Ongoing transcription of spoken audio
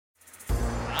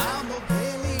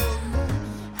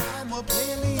a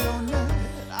paleo nerd.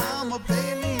 I'm a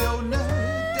paleo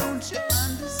nerd. Don't you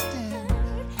understand?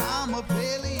 I'm a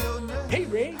paleo nerd. Hey,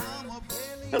 Ray.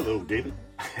 Hello, David.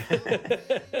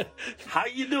 How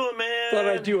you doing, man? Thought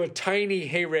I'd do a tiny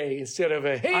hey, Ray, instead of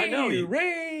a hey, I know you.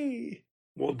 Ray.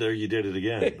 Well, there you did it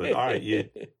again. But all right, you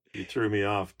threw me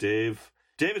off, Dave.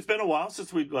 Dave, it's been a while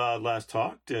since we last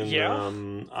talked, and Yeah.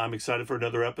 I'm excited for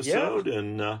another episode. Yeah.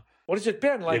 And What has it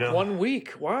been? Like 1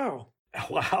 week? Wow.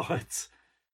 wow,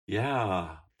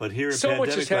 But here in So pandemic,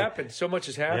 much has happened. So much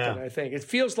has happened, Yeah. I think. It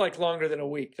feels like longer than a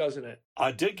week, doesn't it?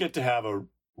 I did get to have a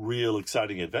real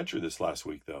exciting adventure this last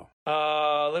week, though.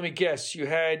 Let me guess. You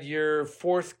had your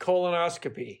 4th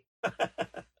colonoscopy.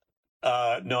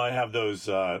 No, I have those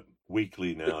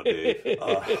weekly now, Dave.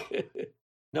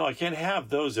 No, I can't have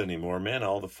those anymore, man.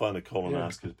 All the fun of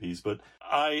colonoscopies. But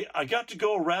I got to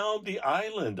go around the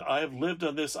island. I have lived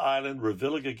on this island,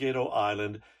 Revillagigedo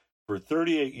Island, for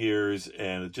 38 years.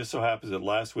 And it just so happens that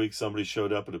last week somebody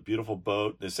showed up in a beautiful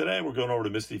boat. They said, hey, we're going over to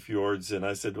Misty Fjords. And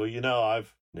I said, well,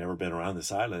 I've never been around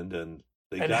this island. And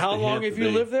how long have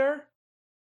you lived there?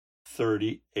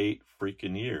 38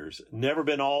 freaking years. Never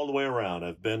been all the way around.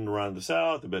 I've been around the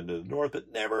south, I've been to the north,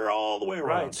 but never all the way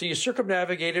around. Right. So you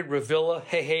circumnavigated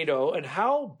Revillagigedo. And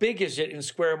how big is it in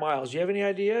square miles? Do you have any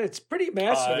idea? It's pretty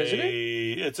massive, isn't it?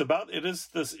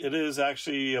 It is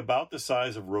actually about the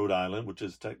size of Rhode Island, which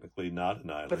is technically not an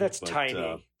island. But that's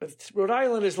tiny. But Rhode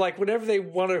Island is like whenever they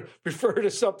want to refer to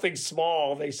something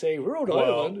small, they say Rhode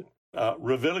Island.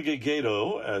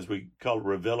 Revillagigedo, as we call it,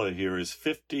 Revilla here, is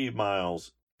 50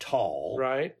 miles tall,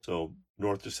 right? So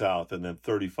north to south, and then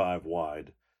 35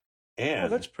 wide.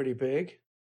 And that's pretty big.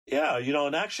 Yeah,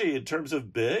 and actually in terms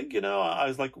of big, I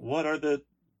was like, what are the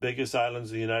biggest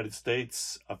islands in the United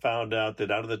States? I found out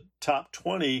that out of the top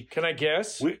 20, can I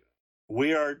guess?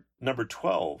 We are number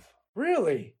 12.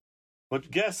 Really?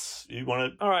 But guess you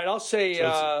want to? All right, I'll say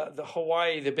the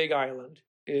Hawaii, the Big Island,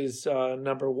 is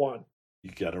number 1.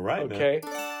 You got it right. Okay,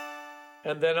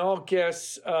 and then I'll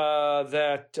guess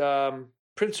that.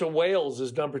 Prince of Wales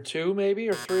is number 2, maybe,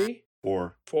 or 3?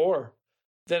 4.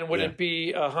 Then would it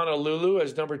be Honolulu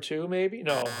as number 2, maybe?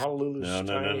 No, Honolulu's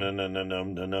tiny.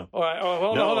 No. All right. Oh,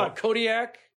 hold on.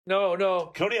 Kodiak?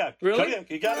 No. Kodiak. Really? Kodiak.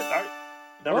 You got it. All right.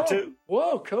 Number 2.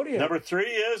 Whoa, Kodiak. Number 3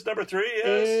 is.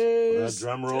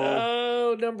 Drum roll.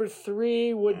 Oh, number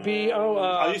 3 would be.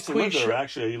 I used to live there.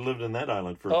 Actually, you lived in that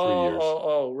island for 3 years.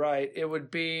 Oh, right. It would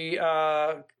be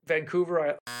Vancouver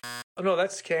Island. Oh, no,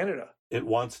 that's Canada. It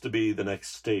wants to be the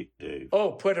next state, Dave.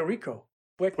 Oh, Puerto Rico.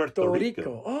 Puerto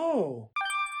Rico. Oh.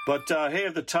 But, hey,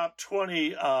 of the top 20,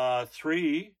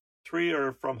 3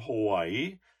 are from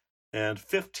Hawaii, and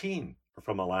 15 are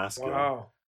from Alaska. Wow.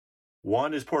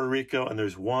 1 is Puerto Rico, and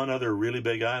there's one other really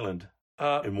big island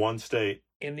in one state.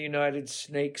 In the United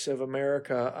Snakes of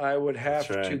America, I would have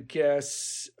to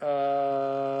guess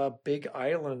Big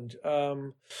Island.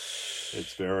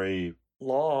 It's very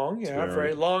long.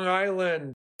 Very Long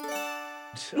Island.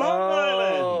 Long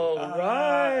Island.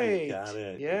 Right. Got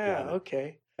it. Yeah,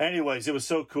 okay. Anyways, it was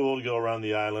so cool to go around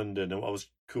the island, and what was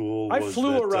cool I was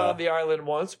flew that, around the island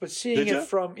once, but seeing it you?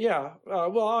 from,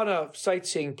 on a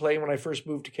sightseeing plane when I first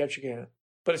moved to Ketchikan.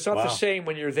 But it's not the same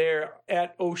when you're there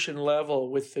at ocean level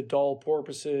with the doll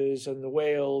porpoises and the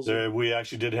whales. We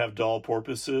actually did have doll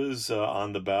porpoises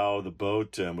on the bow of the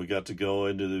boat, and we got to go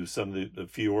into some of the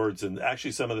fjords, and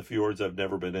actually some of the fjords I've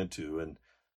never been into. And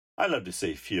I love to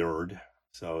say fjord.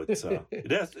 So it's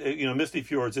Misty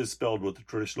Fjords is spelled with the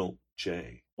traditional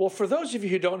J. Well, for those of you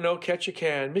who don't know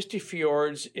Ketchikan, Misty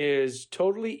Fjords is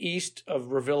totally east of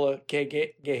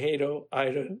Revillagigedo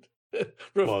Island.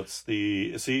 Well, it's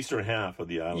the eastern half of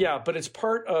the island. Yeah, but it's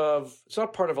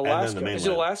not part of Alaska. Is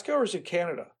it Alaska or is it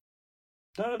Canada?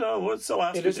 No, it's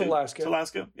Alaska. It is Alaska. It's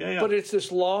Alaska, yeah. But it's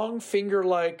this long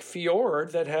finger-like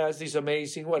fjord that has these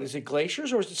amazing, what, is it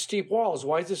glaciers or is it steep walls?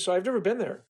 Why is this so? I've never been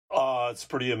there. It's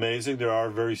pretty amazing. There are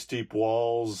very steep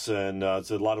walls, and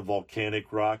it's a lot of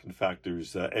volcanic rock. In fact,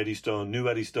 there's New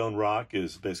Eddystone Rock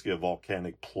is basically a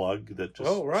volcanic plug that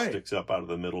just sticks up out of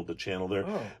the middle of the channel there.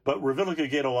 Oh. But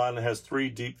Revillagigedo Island has 3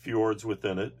 deep fjords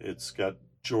within it. It's got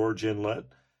George Inlet,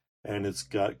 and it's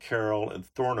got Carroll and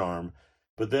Thornarm.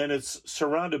 But then it's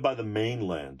surrounded by the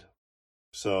mainland.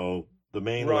 So the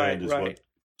mainland is what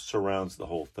surrounds the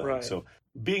whole thing. Right. So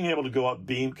being able to go up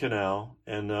Beam Canal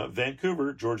and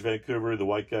George Vancouver, the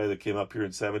white guy that came up here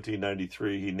in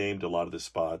 1793, he named a lot of the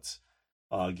spots,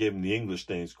 gave them the English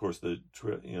names. Of course, the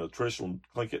traditional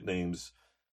Tlingit names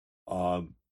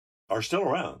are still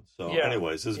around. So,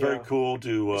 anyways, it's very cool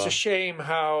to. It's a shame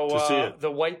how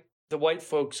the white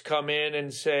folks come in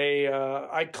and say,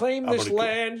 "I claim this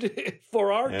land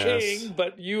for our king,"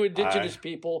 but you indigenous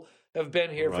people have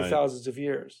been here for Right. thousands of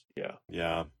years. Yeah.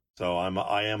 Yeah. So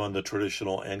I am on the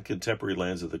traditional and contemporary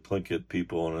lands of the Tlingit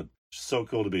people, and it's so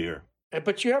cool to be here.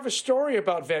 But you have a story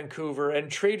about Vancouver and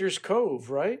Traders Cove,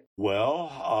 right?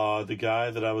 Well, the guy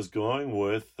that I was going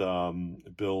with,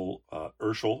 Bill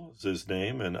Urschel is his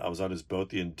name, and I was on his boat,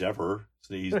 the Endeavor.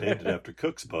 He's named it after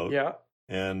Cook's boat. Yeah.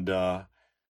 And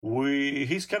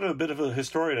he's kind of a bit of a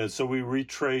historian, and so we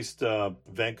retraced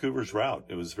Vancouver's route.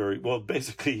 It was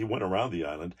basically he went around the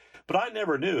island, but I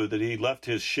never knew that he left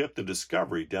his ship, the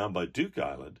Discovery, down by Duke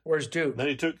Island. Where's Duke? Then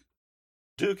he took,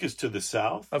 Duke is to the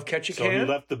south. Of Ketchikan? So he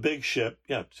left the big ship,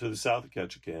 to the south of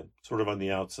Ketchikan, sort of on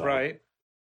the outside. Right.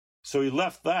 So he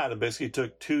left that and basically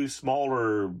took two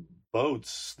smaller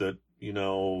boats that,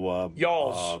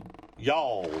 Yawls.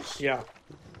 Yawls. Yeah.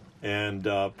 And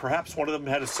perhaps one of them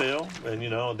had a sail, and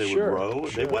they Sure, would row.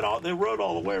 sure. They rowed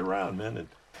all the way around, man.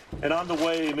 And on the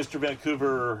way, Mr.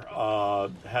 Vancouver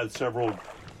had several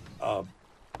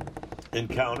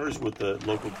encounters with the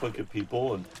local Tlingit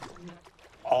people, and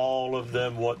all of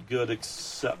them what good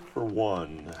except for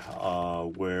one,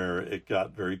 where it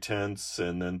got very tense,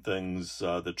 and then things,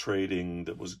 the trading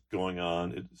that was going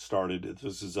on, it started.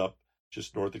 This is up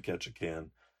just north of Ketchikan.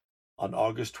 On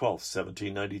August 12th,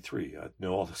 1793, I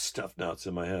know all this stuff now, it's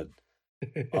in my head.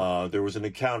 There was an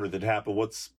encounter that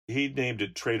happened. He named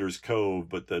it Traders Cove,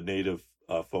 but the native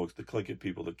folks, the Tlingit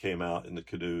people that came out in the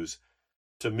canoes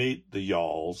to meet the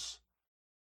Yawls,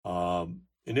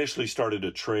 initially started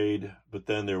a trade, but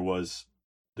then there was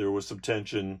some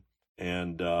tension,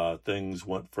 and things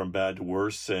went from bad to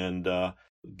worse, and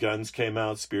guns came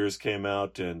out, spears came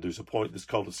out, and there's a point that's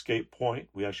called Escape Point.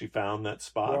 We actually found that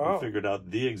spot. Wow. We figured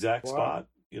out the exact Wow. spot,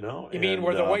 You mean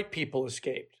where the white people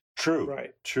escaped? True.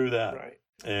 Right. True that. Right.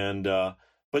 And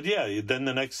but yeah, then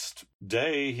the next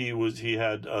day he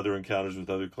had other encounters with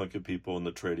other Tlingit people, and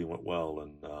the trading went well,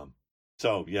 and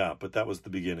so yeah, but that was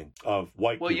the beginning of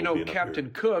white people. Well, being up Captain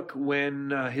here. Cook, when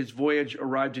his voyage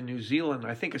arrived in New Zealand,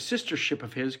 I think a sister ship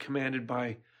of his, commanded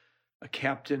by a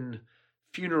Captain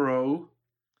Funero,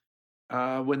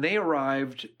 when they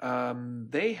arrived,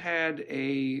 they had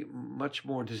a much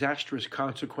more disastrous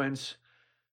consequence.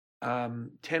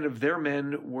 10 of their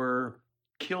men were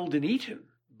killed and eaten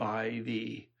by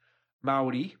the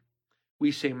Maori.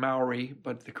 We say Maori,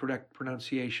 but the correct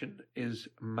pronunciation is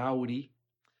Maori.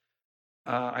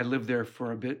 I lived there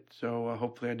for a bit, so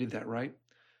hopefully I did that right.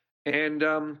 And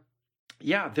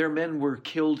their men were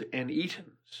killed and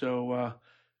eaten. So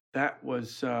that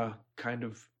was kind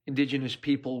of indigenous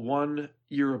people, one,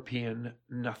 European,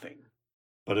 nothing.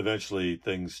 But eventually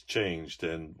things changed,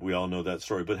 and we all know that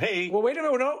story. But hey, Well, wait a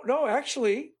minute. No,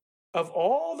 actually, of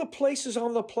all the places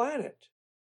on the planet,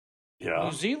 yeah,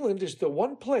 New Zealand is the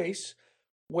one place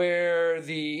where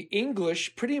the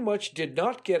English pretty much did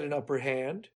not get an upper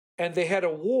hand, and they had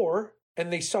a war,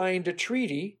 and they signed a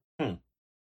treaty.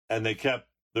 and they kept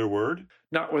their word.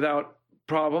 Not without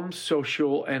problems,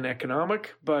 social and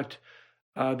economic, but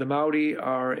the Maori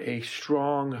are a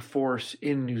strong force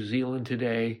in New Zealand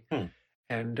today,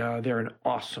 and they're an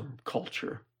awesome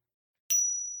culture.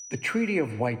 The Treaty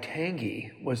of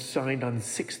Waitangi was signed on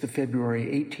 6th of February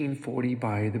 1840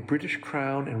 by the British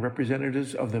Crown and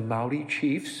representatives of the Maori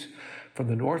chiefs from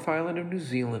the North Island of New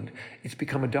Zealand. It's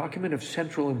become a document of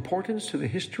central importance to the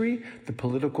history, the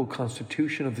political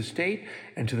constitution of the state,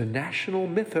 and to the national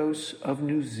mythos of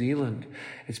New Zealand.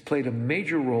 It's played a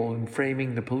major role in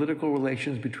framing the political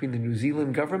relations between the New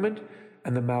Zealand government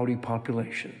and the Maori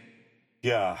population.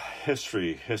 Yeah,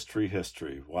 history.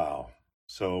 Wow.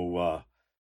 So,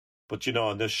 but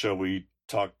on this show we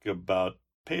talk about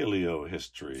paleo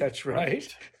history. That's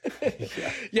right.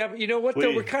 Yeah. Yeah, but you know what,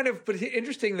 though? But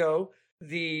interesting, though,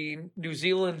 the New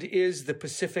Zealand is the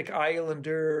Pacific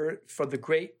Islander for the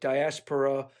great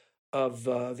diaspora of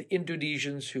the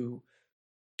Indonesians who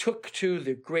took to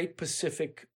the Great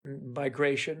Pacific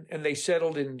migration, and they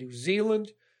settled in New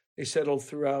Zealand. They settled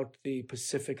throughout the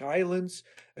Pacific Islands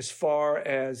as far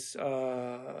as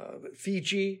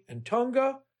Fiji and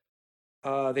Tonga.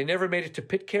 They never made it to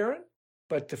Pitcairn,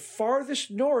 but the farthest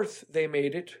north they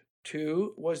made it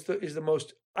to is the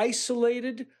most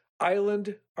isolated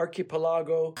island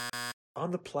archipelago on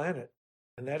the planet,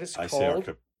 and that is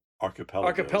called archipelago.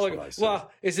 Archipelago.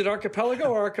 Well, is it archipelago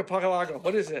or archipelago?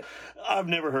 What is it? I've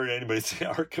never heard anybody say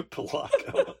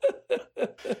archipelago.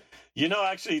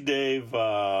 Actually, Dave,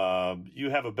 you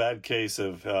have a bad case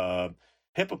of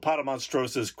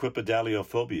hippopotamonstrosis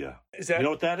quipedaliophobia. Is that? You know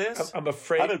what that is? I'm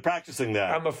afraid. I've been practicing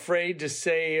that. I'm afraid to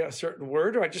say a certain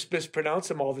word, or I just mispronounce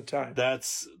them all the time.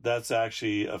 That's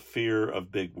actually a fear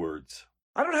of big words.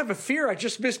 I don't have a fear. I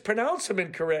just mispronounce them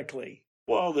incorrectly.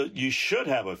 Well, you should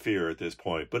have a fear at this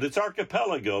point, but it's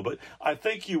archipelago. But I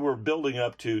think you were building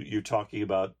up to, you're talking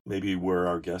about maybe where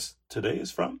our guest today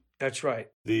is from? That's right.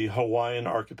 The Hawaiian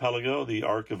archipelago, the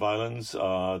arc of islands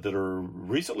that are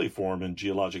recently formed in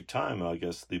geologic time. I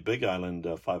guess the Big Island,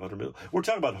 500 million. We're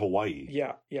talking about Hawaii.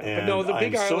 Yeah. And but no, the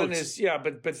Big I'm so Island is,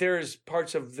 but there's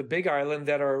parts of the Big Island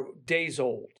that are days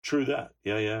old. True that.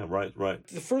 Yeah, right.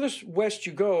 The furthest west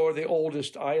you go are the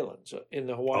oldest islands in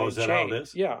the Hawaiian chain. Oh, is that how it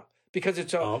is? Yeah, because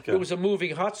it was a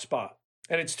moving hotspot,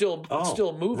 and it's still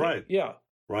moving. Right. Yeah.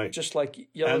 Right. Just like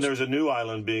Yellowstone. And there's a new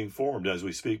island being formed as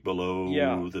we speak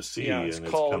below the sea, and it's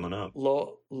coming up.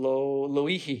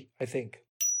 Loihi, I think.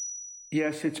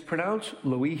 Yes, it's pronounced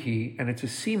Loihi, and it's a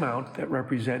seamount that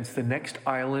represents the next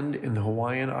island in the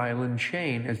Hawaiian island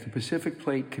chain as the Pacific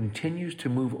Plate continues to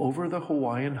move over the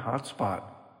Hawaiian hotspot.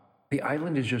 The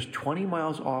island is just 20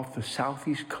 miles off the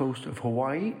southeast coast of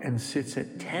Hawaii and sits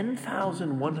at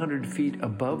 10,100 feet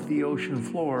above the ocean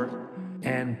floor,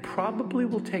 and probably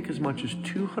will take as much as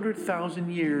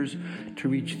 200,000 years to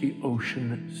reach the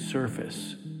ocean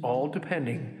surface, all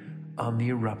depending on the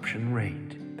eruption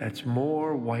rate. That's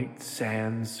more white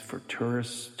sands for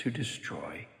tourists to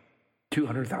destroy.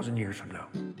 200,000 years from now.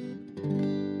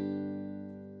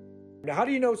 Now, how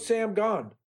do you know Sam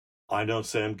Gond? I know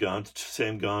Sam Gond.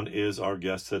 Sam Gond is our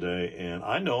guest today, and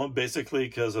I know him basically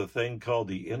because of a thing called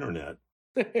the internet.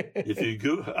 If you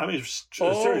Google, I mean,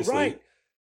 seriously. Right.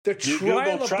 The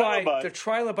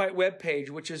Trilobite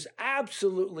webpage, which is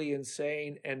absolutely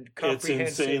insane and comprehensive.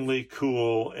 It's insanely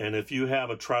cool. And if you have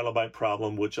a trilobite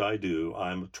problem, which I do,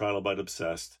 I'm trilobite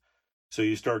obsessed. So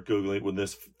you start Googling. When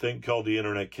this thing called the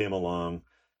internet came along,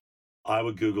 I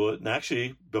would Google it. And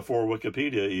actually, before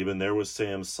Wikipedia even, there was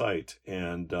Sam's site.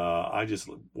 And I just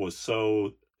was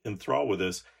so enthralled with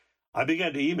this. I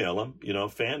began to email him,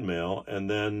 fan mail. And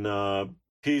then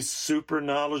he's super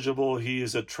knowledgeable. He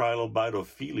is a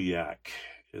trilobitophiliac,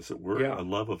 as it were, a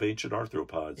love of ancient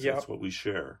arthropods. That's what we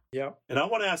share. Yeah. And I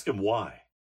want to ask him why.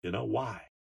 Why?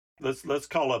 Let's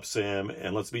call up Sam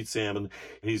and let's meet Sam. And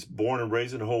he's born and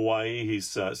raised in Hawaii.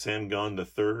 He's Sam Gond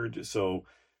III, so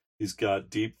he's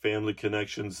got deep family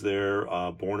connections there,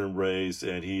 born and raised,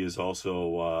 and he is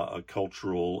also a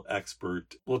cultural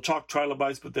expert. We'll talk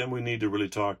trilobites, but then we need to really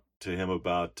talk to him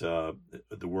about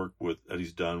the work that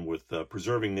he's done with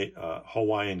preserving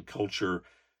Hawaiian culture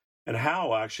and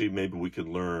how actually maybe we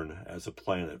can learn as a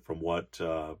planet from what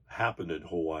happened in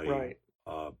Hawaii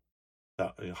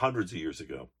hundreds of years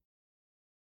ago.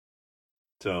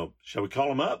 So, shall we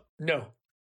call him up? No.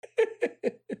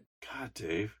 God,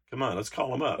 Dave, come on, let's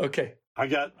call him up. Okay. I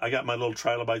got my little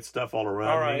trilobite stuff all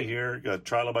around me here. Got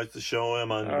trilobites to show him.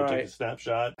 We'll take a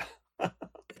snapshot.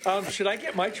 Should I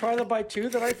get my trilobite too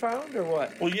that I found, or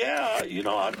what? Well, yeah,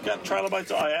 I've got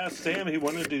trilobites. I asked Sam; he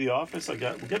wanted to do the office. We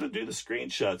got to do the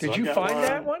screenshots. Did you find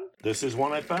that one? This is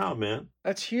one I found, man.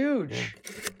 That's huge.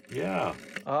 Yeah.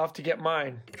 I'll have to get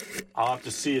mine. I'll have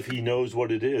to see if he knows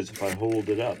what it is. If I hold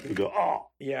it up, he'll go, "Oh."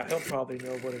 Yeah, he'll probably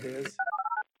know what it is.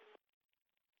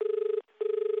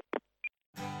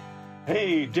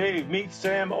 Hey, Dave, meet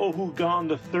Sam Ohu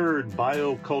Gond III,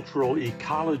 biocultural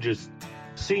ecologist,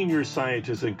 senior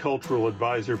scientist and cultural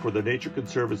advisor for the Nature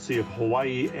Conservancy of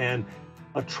Hawaii, and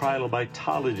a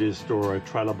trilobitologist or a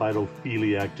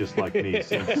trilobitophiliac just like me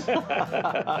since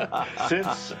the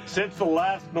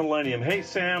last millennium. Hey,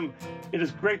 Sam, it is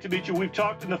great to meet you. We've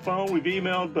talked on the phone, we've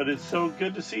emailed, but it's so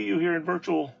good to see you here in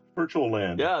virtual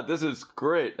land. Yeah, this is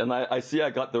great. And I see I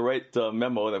got the right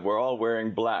memo that we're all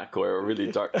wearing black or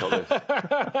really dark colors.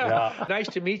 Yeah. Nice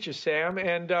to meet you, Sam.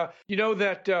 And you know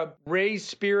that Ray's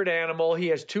spirit animal, he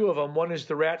has two of them. One is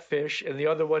the ratfish and the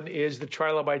other one is the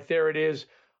trilobite. There it is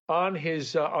on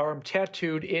his arm,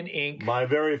 tattooed in ink. My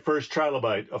very first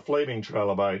trilobite, a flaming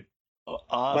trilobite.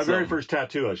 Awesome. My very first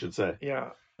tattoo, I should say.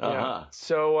 Yeah. Uh-huh. Yeah.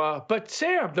 So, but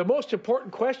Sam, the most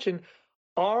important question,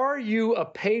 are you a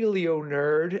paleo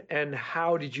nerd, and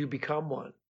how did you become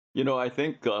one? I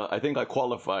think I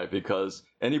qualify because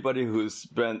anybody who's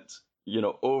spent,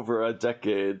 over a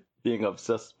decade being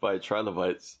obsessed by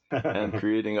trilobites and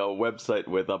creating a website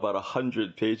with about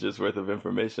 100 pages worth of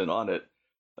information on it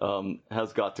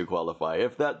has got to qualify.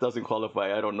 If that doesn't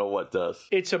qualify, I don't know what does.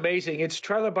 It's amazing. It's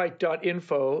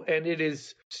trilobite.info, and it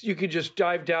is, you can just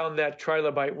dive down that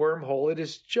trilobite wormhole. It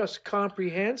is just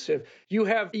comprehensive. You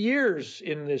have years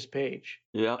in this page.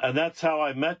 Yeah. And that's how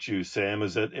I met you, Sam,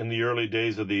 is that in the early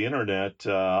days of the internet,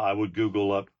 I would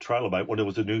Google up trilobite when it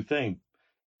was a new thing.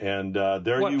 And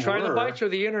there you were. What, trilobites or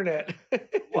the internet?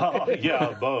 Well,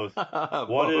 yeah, both.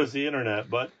 What is the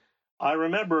internet? But I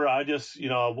remember I just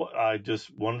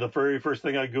one of the very first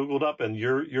thing I Googled up, and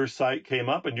your site came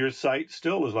up, and your site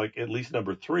still was like at least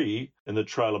number 3 in the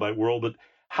trilobite world. But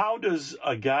how does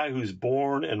a guy who's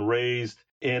born and raised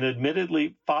in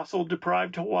admittedly fossil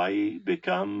deprived Hawaii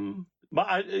become?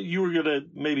 You were going to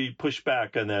maybe push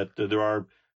back on that. There are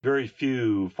very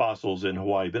few fossils in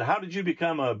Hawaii, but how did you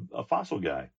become a fossil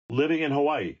guy living in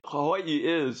Hawaii? Hawaii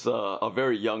is a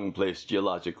very young place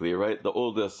geologically, right? The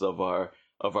oldest of our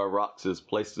rocks is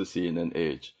Pleistocene in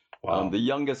age. Wow. The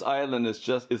youngest island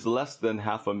is less than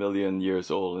 500,000 years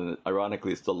old, and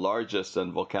ironically, it's the largest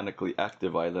and volcanically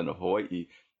active island of Hawaii.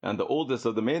 And the oldest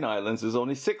of the main islands is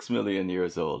only 6 million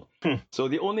years old. So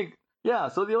the only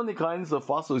kinds of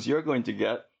fossils you're going to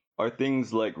get are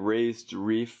things like raised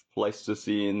reef,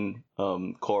 Pleistocene,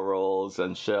 corals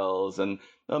and shells, and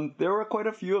there are quite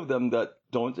a few of them that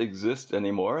don't exist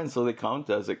anymore, and so they count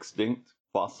as extinct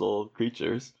fossil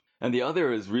creatures. And the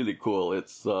other is really cool.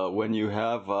 It's when you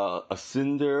have a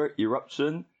cinder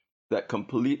eruption that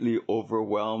completely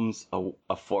overwhelms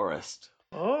a forest.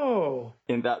 Oh.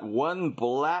 In that one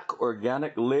black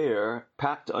organic layer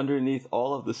packed underneath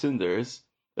all of the cinders,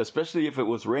 especially if it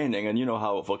was raining, and you know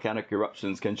how volcanic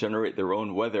eruptions can generate their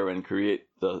own weather and create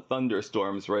the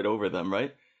thunderstorms right over them,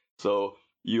 right? So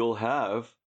you'll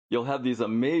have these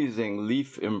amazing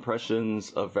leaf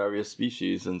impressions of various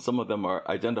species, and some of them are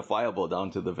identifiable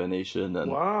down to the venation and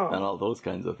all those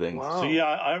kinds of things. Wow. So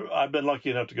yeah, I've been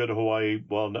lucky enough to go to Hawaii.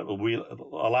 Well,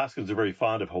 Alaskans are very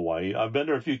fond of Hawaii. I've been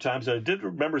there a few times. I did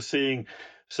remember seeing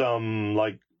some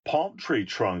like palm tree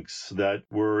trunks that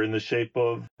were in the shape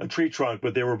of a tree trunk,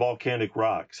 but they were volcanic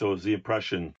rock. So it was the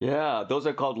impression. Yeah, those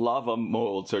are called lava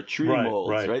molds or tree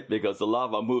molds, right? Because the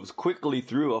lava moves quickly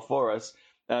through a forest,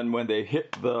 and when they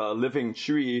hit the living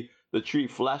tree, the tree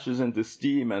flashes into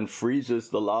steam and freezes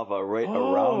the lava right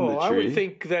around the tree. I would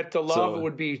think that the lava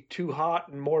would be too hot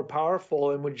and more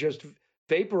powerful and would just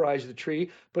vaporize the tree,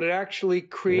 but it actually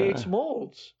creates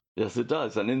molds. Yes, it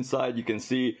does. And inside you can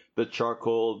see the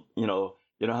charcoal, you know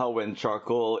how when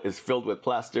charcoal is filled with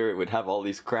plaster, it would have all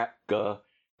these crack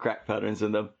patterns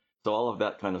in them. So all of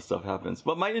that kind of stuff happens.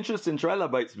 But my interest in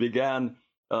trilobites began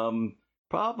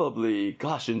probably,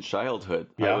 in childhood.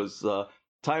 Yeah. I was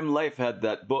Time Life had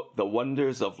that book, The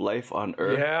Wonders of Life on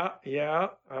Earth. Yeah.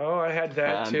 Oh, I had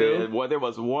that and too. There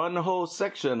was one whole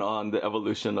section on the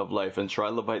evolution of life, and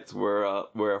trilobites were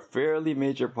a fairly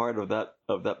major part of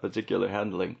that particular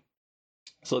handling.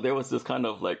 So there was this kind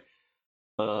of like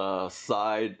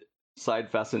side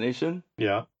fascination.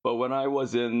 Yeah. But when I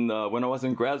was in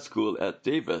grad school at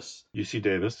Davis, UC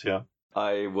Davis, yeah,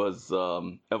 I was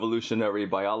evolutionary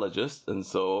biologist, and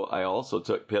so I also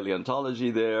took paleontology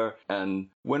there. And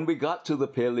when we got to the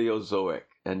Paleozoic,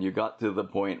 and you got to the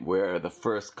point where the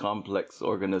first complex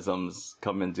organisms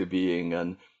come into being,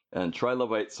 and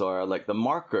trilobites are like the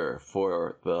marker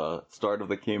for the start of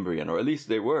the Cambrian, or at least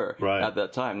they were at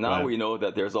that time. Now we know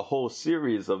that there's a whole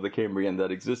series of the Cambrian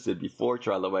that existed before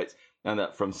trilobites, and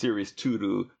that from series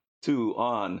 2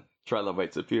 on,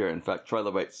 trilobites appear. In fact,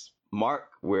 trilobites mark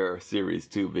where series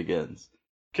 2 begins.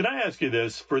 Can I ask you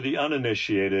this, for the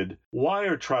uninitiated, why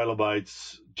are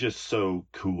trilobites just so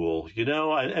cool?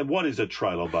 And what is a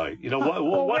trilobite?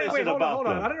 What is it about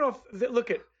them? I don't know if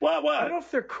What? I don't know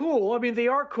if they're cool. I mean, they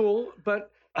are cool, but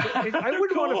I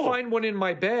wouldn't want to find one in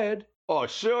my bed. Oh,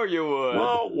 sure you would.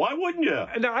 Well, why wouldn't you?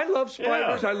 Now, I love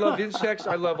spiders. Yeah. I love insects.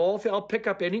 I love all things. I'll pick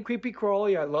up any creepy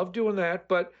crawly. I love doing that.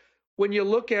 But when you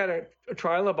look at a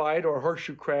trilobite or a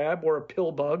horseshoe crab or a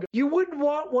pill bug, you wouldn't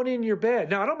want one in your bed.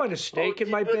 Now, I don't mind a snake in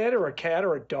my bed or a cat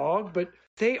or a dog, but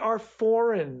they are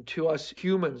foreign to us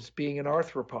humans being an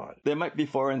arthropod. They might be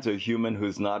foreign to a human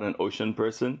who's not an ocean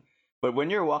person, but when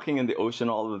you're walking in the ocean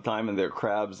all the time and there are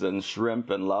crabs and shrimp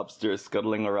and lobsters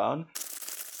scuttling around,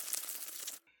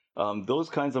 those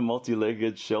kinds of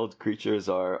multi-legged shelled creatures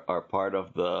are part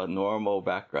of the normal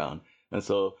background. And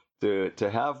so to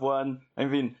have one, I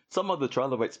mean, some of the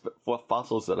trilobite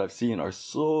fossils that I've seen are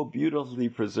so beautifully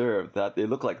preserved that they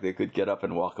look like they could get up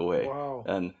and walk away. Wow.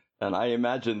 And I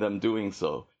imagine them doing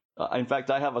so. In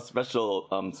fact, I have a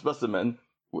special specimen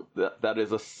that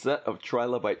is a set of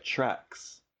trilobite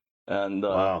tracks. And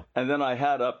and then I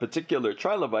had a particular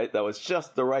trilobite that was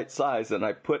just the right size, and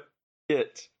I put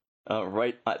it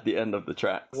right at the end of the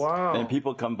tracks. Wow. And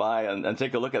people come by and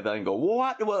take a look at that and go,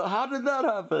 what? Well, how did that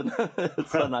happen?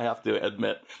 And I have to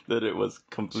admit that it was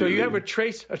completely... So you have a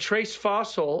trace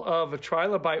fossil of a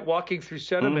trilobite walking through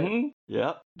sediment. Mm-hmm.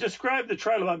 Yeah. Describe the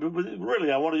trilobite, but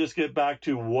really, I want to just get back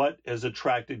to what has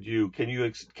attracted you. Can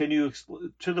you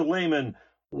to the layman,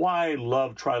 why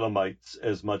love trilobites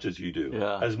as much as you do,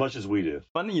 as much as we do?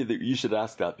 Funny that you should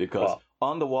ask that, because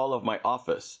on the wall of my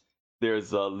office,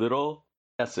 there's a little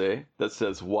essay that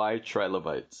says why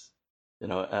trilobites,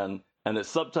 and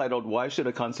it's subtitled "Why Should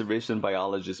a Conservation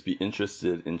Biologist Be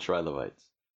Interested in Trilobites?"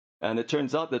 And it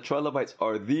turns out that trilobites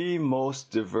are the most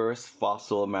diverse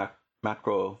fossil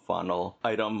macrofaunal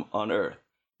item on Earth.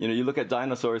 You look at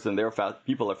dinosaurs and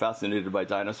people are fascinated by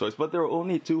dinosaurs, but there are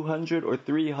only 200 or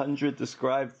 300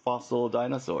 described fossil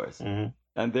dinosaurs. Mm-hmm.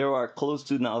 And there are close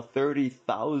to now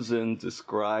 30,000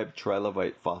 described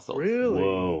trilobite fossils. Really?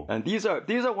 Whoa. And these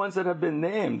are ones that have been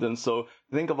named. And so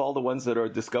think of all the ones that are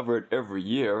discovered every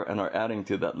year and are adding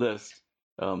to that list.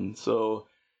 So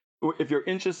if you're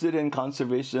interested in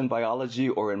conservation biology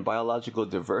or in biological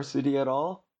diversity at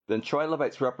all, then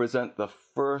trilobites represent the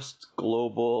first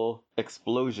global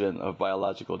explosion of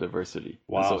biological diversity.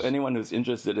 Wow. And so anyone who's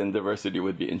interested in diversity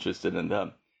would be interested in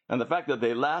them. And the fact that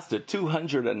they lasted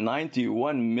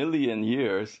 291 million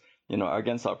years,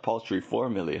 against our paltry 4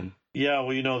 million. Yeah,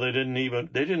 well, they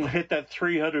didn't hit that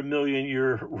 300 million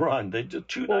year run. They did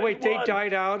 291. Well, wait, they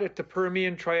died out at the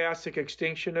Permian-Triassic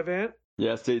extinction event?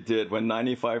 Yes, they did, when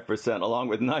 95%, along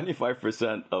with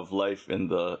 95% of life in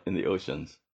the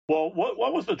oceans. Well,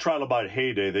 what was the trilobite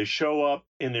heyday? They show up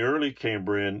in the early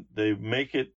Cambrian. They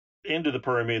make it into the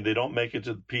Permian. They don't make it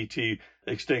to the PT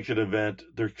extinction event.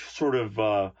 They're sort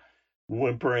of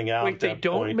whimpering out. Wait, at they that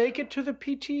don't point. make it to the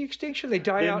PT extinction? They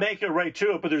die out? They make it right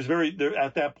to it, but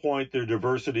at that point, their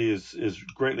diversity is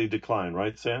greatly declined,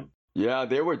 right, Sam? Yeah,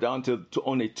 they were down to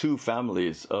only 2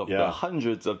 families of the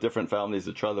hundreds of different families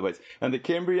of trilobites. And the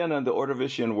Cambrian and the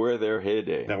Ordovician were their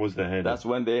heyday. That was the heyday. That's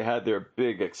when they had their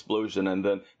big explosion. And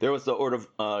then there was the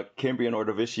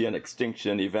Cambrian-Ordovician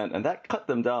extinction event, and that cut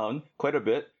them down quite a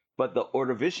bit. But the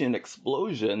Ordovician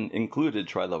explosion included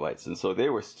trilobites, and so they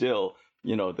were still,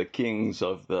 the kings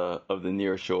of the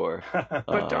near shore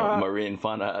marine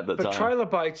fauna at the time. But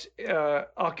trilobites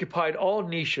occupied all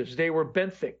niches. They were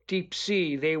benthic, deep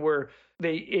sea. They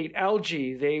ate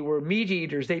algae. They were meat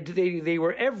eaters. They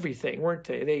were everything, weren't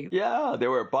they? Yeah, they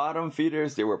were bottom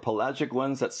feeders. They were pelagic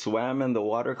ones that swam in the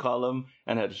water column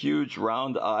and had huge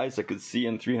round eyes that could see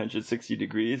in 360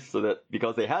 degrees, so that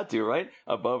because they had to, right,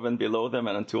 above and below them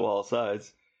and onto all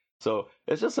sides. So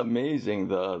it's just amazing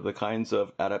the kinds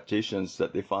of adaptations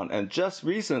that they found. And just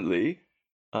recently,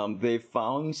 they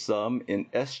found some in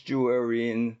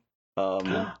estuarine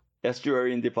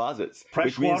deposits,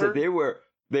 which means that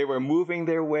they were moving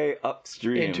their way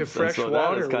upstream into fresh so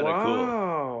water. That is kind of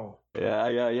Wow. cool.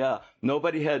 Yeah.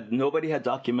 Nobody had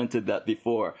documented that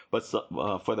before, but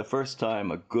for the first time,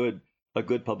 a good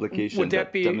publication Would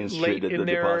that be demonstrated late in the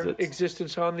their deposits.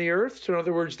 existence on the Earth? So in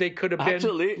other words, they could have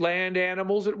been land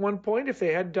animals at one point if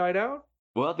they hadn't died out?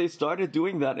 Well, they started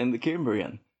doing that in the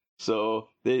Cambrian. So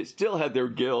they still had their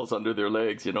gills under their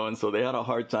legs, and so they had a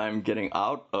hard time getting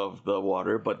out of the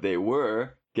water, but they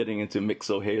were getting into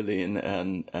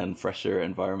mixohaline and fresher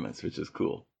environments, which is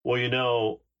cool.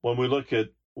 Well, when we look at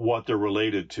what they're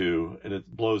related to, and it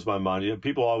blows my mind,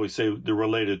 people always say they're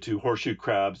related to horseshoe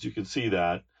crabs. You can see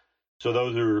that. So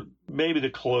those are maybe the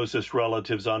closest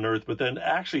relatives on Earth, but then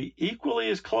actually equally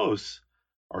as close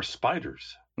are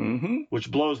spiders, which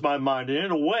blows my mind. And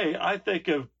in a way, I think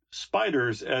of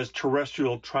spiders as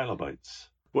terrestrial trilobites.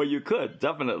 Well, you could,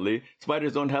 definitely.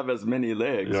 Spiders don't have as many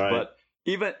legs, right. But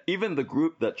even the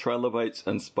group that trilobites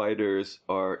and spiders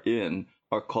are in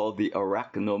are called the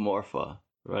Arachnomorpha,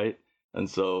 right? And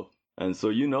so from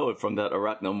that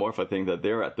Arachnomorpha thing that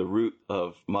they're at the root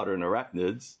of modern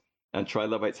arachnids, and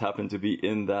trilobites happen to be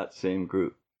in that same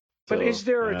group. But is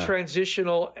there a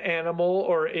transitional animal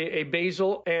or a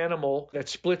basal animal that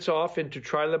splits off into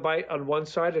trilobite on one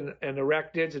side and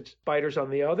arachnids and spiders on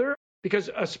the other? Because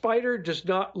a spider does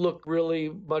not look really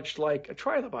much like a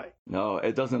trilobite. No,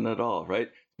 it doesn't at all, right?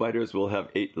 Spiders will have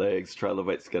 8 legs.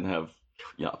 Trilobites can have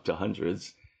up to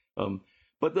hundreds.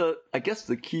 But I guess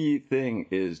the key thing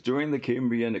is during the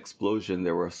Cambrian explosion,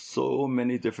 there were so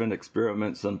many different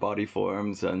experiments on body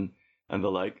forms and the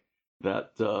like,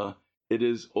 that it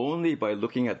is only by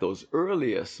looking at those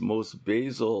earliest, most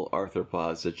basal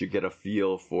arthropods that you get a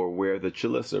feel for where the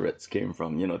chelicerates came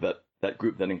from, that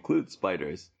group that includes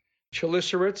spiders.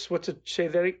 Chelicerates, say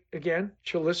that again?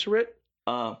 Chelicerate?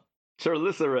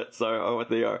 Chelicerates are what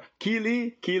they are.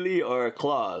 Chelae are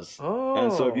claws. Oh.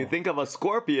 And so if you think of a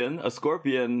scorpion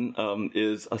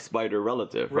is a spider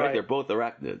relative, right? They're both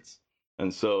arachnids.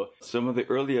 And so some of the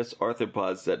earliest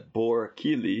arthropods that bore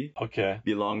chelae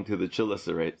belong to the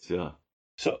chelicerates, yeah.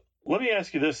 So let me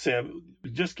ask you this, Sam.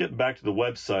 Just getting back to the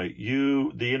website,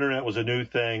 the internet was a new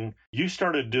thing. You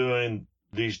started doing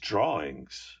these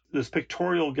drawings, this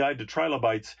pictorial guide to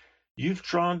trilobites. You've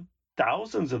drawn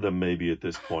thousands of them maybe at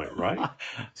this point, right?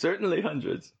 Certainly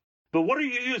hundreds. But what are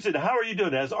you using? How are you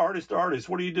doing as artist to artist?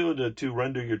 What are you doing to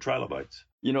render your trilobites?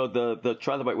 You know, the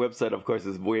Trilobite website, of course,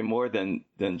 is way more than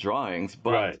drawings,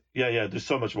 but Right. Yeah. There's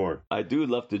so much more. I do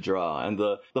love to draw. And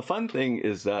the fun thing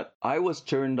is that I was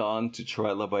turned on to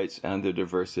trilobites and their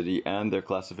diversity and their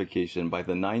classification by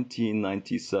the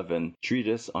 1997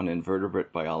 Treatise on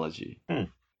Invertebrate Biology.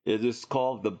 It is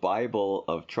called the Bible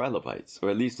of Trilobites,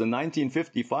 or at least the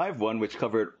 1955 one, which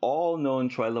covered all known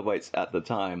trilobites at the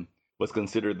time, was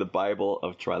considered the Bible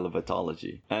of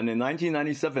Trilobitology. And in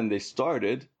 1997, they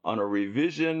started on a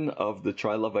revision of the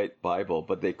Trilobite Bible,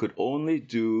 but they could only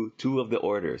do 2 of the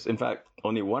orders. In fact,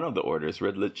 only one of the orders,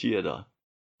 Redlichiida.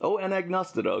 Oh, and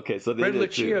Agnostida. Okay, so they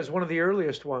did too. Redlichia is one of the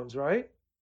earliest ones, right?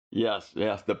 Yes,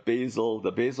 the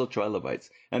basal trilobites.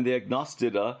 And the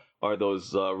Agnostida are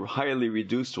those highly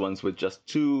reduced ones with just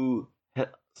 2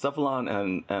 Cephalon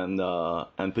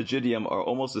and Pygidium are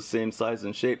almost the same size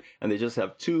and shape, and they just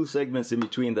have 2 segments in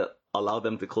between that allow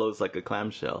them to close like a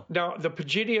clamshell. Now, the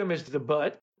Pygidium is the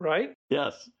butt, right?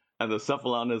 Yes, and the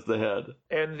Cephalon is the head.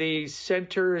 And the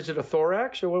center, is it a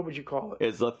thorax, or what would you call it?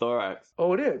 It's a thorax.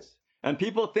 Oh, it is. And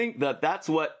people think that's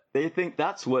what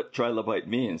trilobite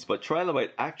means, but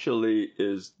trilobite actually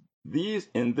is these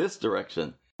in this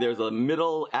direction. There's a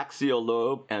middle axial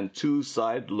lobe and 2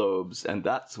 side lobes, and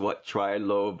that's what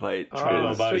trilobite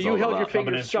is. So you held your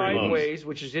fingers Combination lobes. sideways,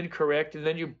 which is incorrect, and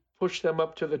then you push them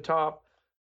up to the top,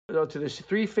 to the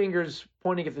 3 fingers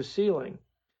pointing at the ceiling.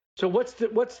 So what's the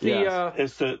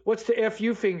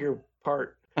FU finger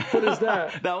part? What is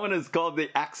that? That one is called the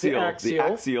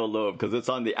axial lobe, because it's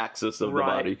on the axis of the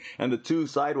body. And the 2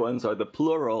 side ones are the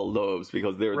pleural lobes,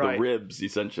 because they're the ribs,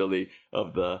 essentially,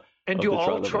 of the And do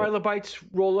all trilobites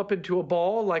roll up into a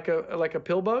ball like a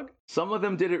pill bug? Some of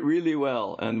them did it really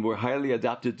well and were highly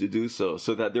adapted to do so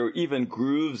that there were even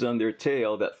grooves on their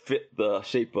tail that fit the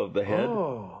shape of the head,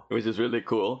 which is really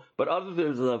cool. But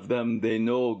others of them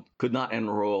could not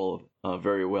enroll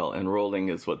very well. Enrolling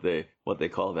is what they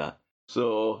call that.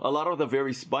 So a lot of the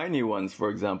very spiny ones, for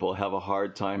example, have a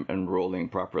hard time enrolling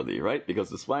properly, right? Because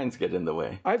the spines get in the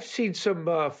way. I've seen some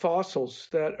fossils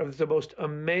that are the most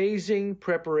amazing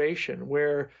preparation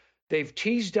where they've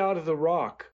teased out of the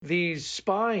rock these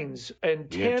spines,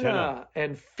 antenna,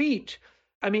 and feet.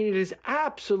 I mean, it is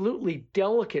absolutely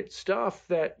delicate stuff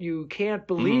that you can't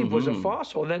believe was a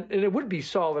fossil. And it would be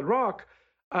solid rock.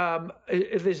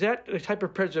 Is that a type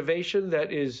of preservation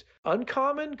that is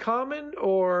uncommon, common,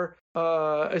 or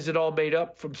is it all made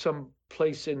up from some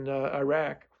place in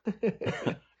Iraq?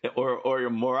 or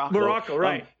Morocco. Morocco,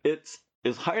 right. It's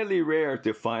highly rare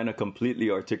to find a completely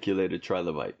articulated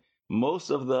trilobite. Most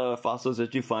of the fossils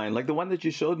that you find, like the one that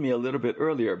you showed me a little bit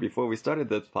earlier before we started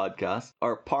this podcast,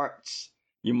 are parts.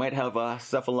 You might have a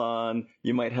cephalon,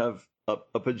 you might have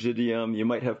a pygidium, you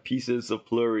might have pieces of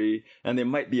pleury, and there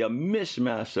might be a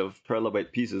mishmash of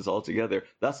trilobite pieces altogether.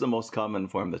 That's the most common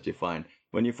form that you find.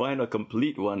 When you find a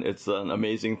complete one, it's an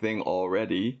amazing thing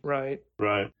already. Right.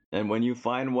 And when you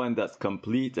find one that's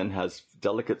complete and has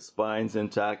delicate spines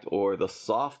intact or the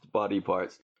soft body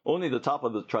parts, only the top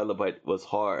of the trilobite was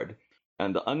hard,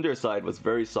 and the underside was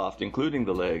very soft, including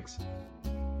the legs.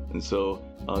 And so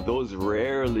those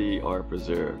rarely are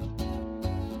preserved.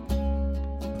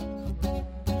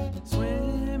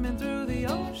 Swimming through the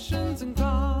oceans and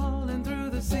crawling through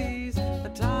the seas,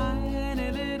 a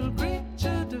tiny little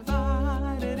creature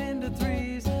divided into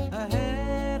threes, a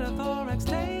head, a thorax,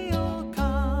 tail,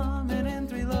 coming in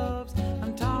 3 lobes.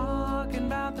 I'm talking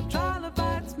about the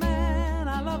trilobites, man,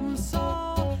 I love them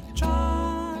so.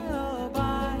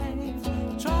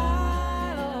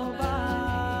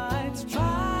 Trilobites,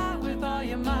 try with all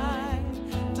your might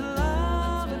to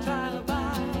love a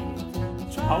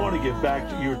trilobite. I want to get back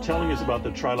to, you were telling us about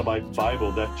the Trilobite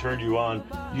Bible that turned you on.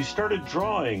 You started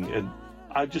drawing, and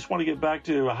I just want to get back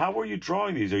to, how were you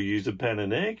drawing these? Are you using pen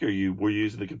and ink, or were you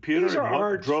using the computer? These are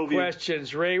hard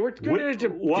questions, Ray. We're going to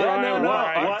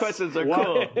Hard questions are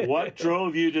cool. What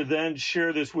drove you to then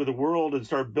share this with the world and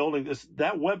start building this?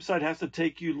 That website has to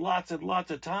take you lots and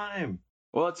lots of time.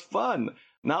 Well, it's fun.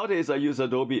 Nowadays, I use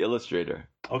Adobe Illustrator.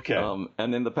 Okay.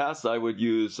 And in the past, I would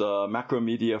use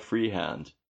Macromedia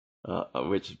Freehand,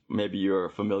 which maybe you're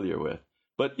familiar with.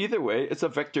 But either way, it's a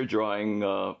vector drawing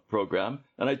program,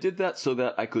 and I did that so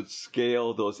that I could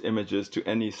scale those images to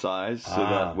any size, so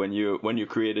that when you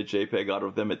create a JPEG out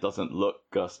of them, it doesn't look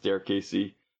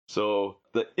staircasey. So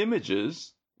the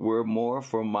images were more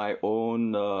from my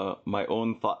own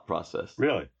thought process.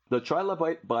 Really? The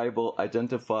Trilobite Bible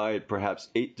identified perhaps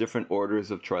 8 different orders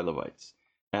of trilobites,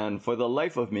 and for the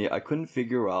life of me, I couldn't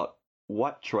figure out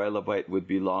what trilobite would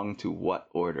belong to what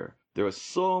order. There was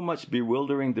so much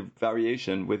bewildering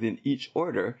variation within each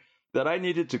order that I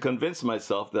needed to convince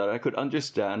myself that I could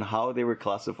understand how they were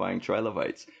classifying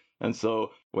trilobites. And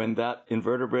so when that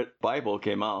invertebrate Bible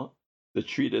came out, the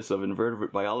Treatise of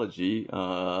Invertebrate Biology,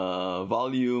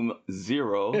 volume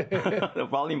 0,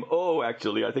 volume O,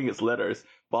 actually, I think it's letters,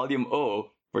 volume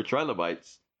O for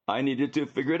trilobites, I needed to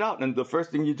figure it out. And the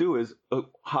first thing you do is,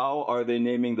 how are they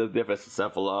naming the different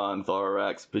cephalon,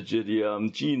 thorax,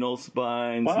 pygidium, genal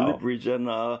spines, Wow.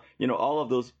 Librigena, all of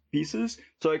those pieces.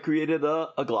 So I created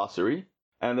a glossary.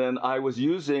 And then I was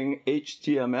using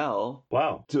HTML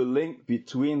Wow. to link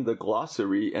between the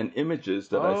glossary and images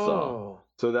that I saw.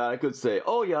 So that I could say,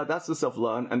 oh yeah, that's the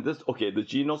cephalon, and this, okay, the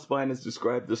genal spine is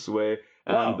described this way,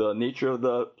 and Wow. the nature of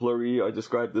the pluri are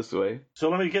described this way. So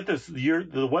let me get this.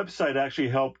 The website actually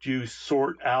helped you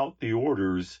sort out the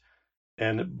orders.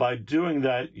 And by doing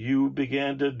that, you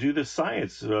began to do the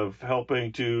science of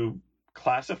helping to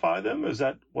classify them. Is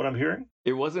that what I'm hearing?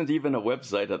 It wasn't even a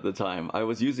website at the time. I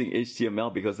was using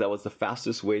HTML because that was the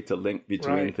fastest way to link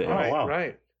between things. Oh, wow.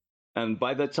 Right. And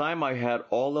by the time I had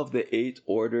all of the 8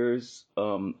 orders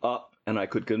up, and I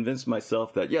could convince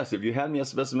myself that, yes, if you hand me a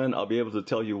specimen, I'll be able to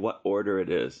tell you what order it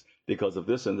is because of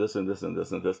this and this and this and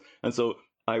this and this. And so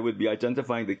I would be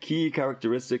identifying the key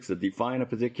characteristics that define a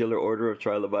particular order of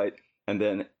trilobite, and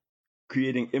then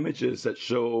creating images that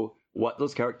show what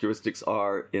those characteristics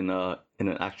are in an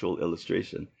actual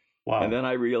illustration. Wow. And then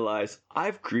I realized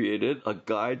I've created a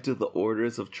guide to the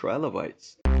orders of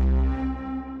trilobites.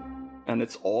 And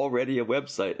it's already a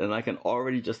website, and I can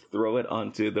already just throw it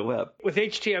onto the web. With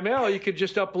HTML, you could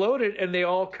just upload it and they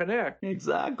all connect.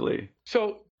 Exactly.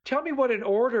 So tell me what an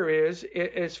order is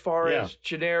as far as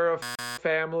genera,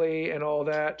 family, and all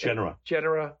that. Genera.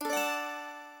 Genera.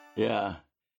 Yeah.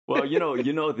 Well,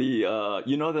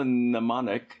 the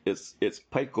mnemonic is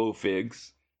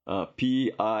Picofigs,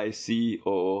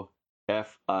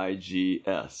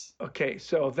 Picofigs. Okay,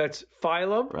 so that's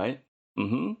phylum. Right?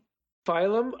 Mm-hmm.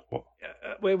 Phylum.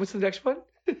 Wait, what's the next one?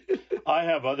 I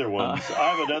have other ones.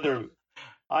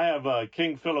 I have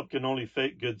King Philip can only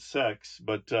fake good sex,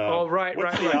 but right.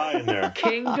 what's the I in there?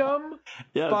 Kingdom,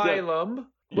 phylum.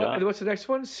 Yeah. What's the next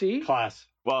one? C? Class.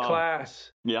 Well,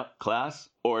 Class. Yeah, class,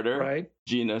 order, Right.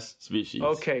 genus, species.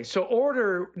 Okay, so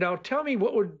order. Now tell me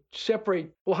what would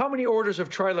separate. Well, how many orders of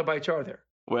trilobites are there?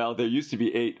 Well, there used to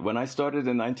be 8. When I started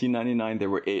in 1999, there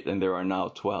were 8, and there are now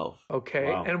 12. Okay,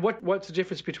 Wow. and what's the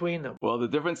difference between them? Well, the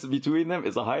difference between them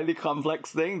is a highly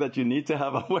complex thing that you need to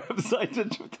have a website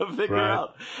to figure Right.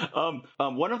 out.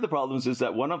 One of the problems is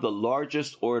that one of the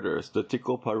largest orders, the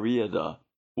Ticopariida,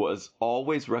 was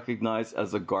always recognized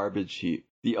as a garbage heap.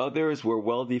 The others were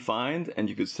well defined, and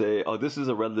you could say, oh, this is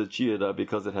a Redlichiida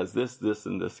because it has this, this,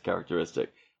 and this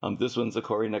characteristic. This one's a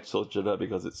Corynex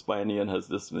because it's spiny and has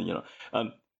this,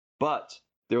 but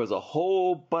there was a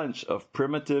whole bunch of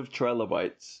primitive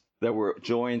trilobites that were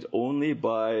joined only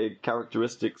by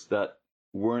characteristics that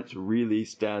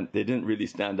didn't really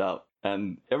stand out.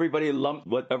 And everybody lumped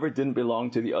whatever didn't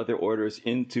belong to the other orders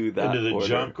into that Into the order,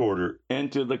 junk order.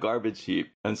 into the garbage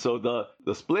heap. And so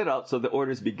the split outs of the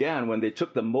orders began when they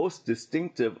took the most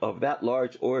distinctive of that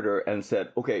large order and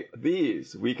said, okay,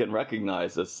 these we can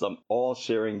recognize as all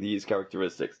sharing these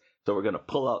characteristics. So we're going to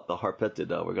pull out the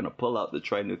Harpetida, we're going to pull out the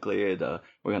Trinucleida,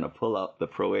 we're going to pull out the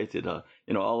Proetida,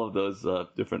 all of those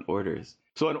different orders.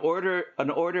 So an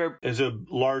order is a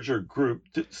larger group.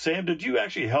 Sam, did you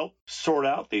actually help sort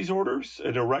out these orders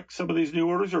and erect some of these new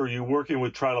orders, or are you working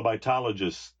with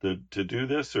trilobitologists to do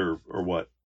this, or what?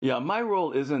 Yeah, my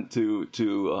role isn't to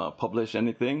publish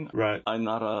anything. Right. I'm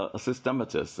not a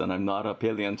systematist, and I'm not a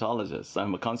paleontologist.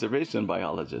 I'm a conservation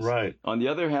biologist. Right. On the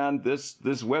other hand, this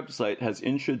website has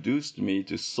introduced me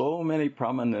to so many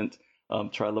prominent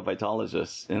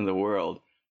trilobitologists in the world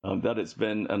that it's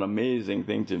been an amazing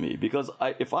thing to me. Because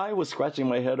if I was scratching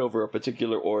my head over a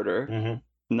particular order,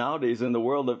 Mm-hmm. nowadays in the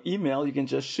world of email, you can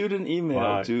just shoot an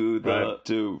email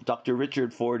to Dr.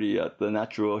 Richard Fordy at the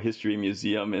Natural History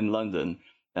Museum in London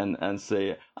and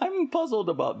say, I'm puzzled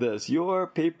about this. Your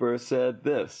paper said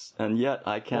this, and yet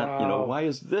I can't, why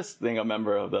is this thing a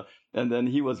member of the... And then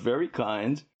he was very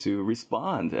kind to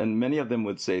respond. And many of them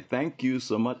would say, thank you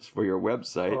so much for your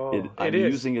website. I'm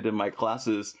using it in my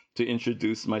classes to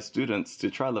introduce my students to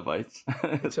trilobites.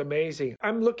 It's amazing.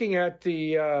 I'm looking at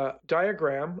the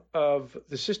diagram of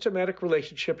the systematic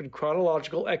relationship and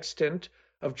chronological extent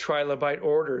of trilobite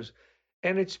orders.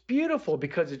 And it's beautiful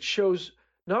because it shows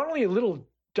not only little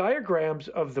diagrams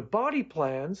of the body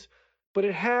plans, but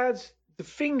it has the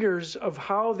fingers of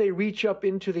how they reach up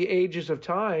into the ages of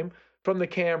time from the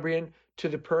Cambrian to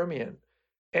the Permian.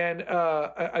 And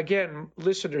again,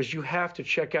 listeners, you have to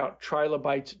check out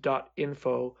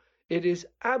trilobites.info. It is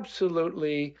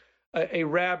absolutely a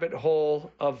rabbit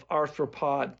hole of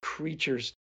arthropod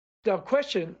creatures. Now,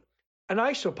 question: an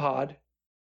isopod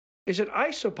is an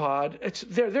isopod.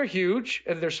 They're huge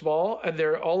and they're small and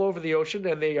they're all over the ocean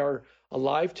and they are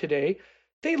alive today.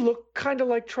 They look kind of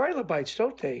like trilobites,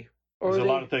 don't they? Or There's a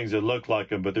lot of things that look like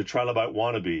them, but they're trilobite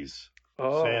wannabes.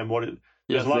 Oh. Sam, there's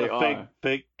Yes, a lot they of are.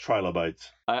 fake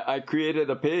trilobites. I created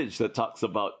a page that talks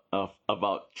about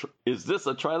is this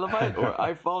a trilobite or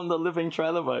I found a living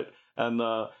trilobite, and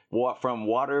from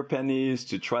water pennies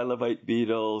to trilobite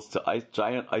beetles to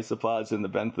giant isopods in the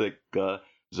benthic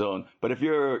zone. But if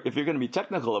you're going to be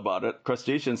technical about it,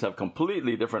 crustaceans have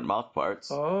completely different mouth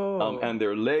parts, and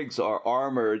their legs are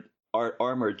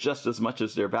armored just as much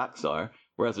as their backs are.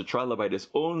 Whereas a trilobite is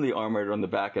only armored on the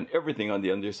back and everything on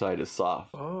the underside is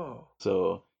soft. Oh.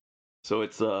 So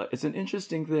it's an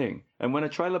interesting thing. And when a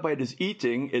trilobite is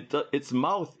eating, its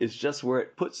mouth is just where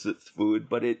it puts its food,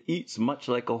 but it eats much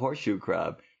like a horseshoe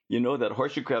crab. You know that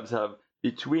horseshoe crabs have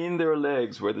between their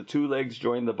legs, where the two legs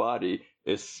join the body,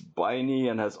 is spiny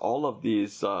and has all of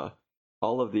these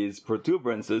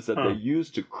protuberances that they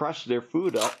use to crush their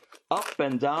food up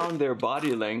and down their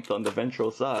body length on the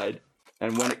ventral side.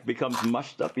 And when it becomes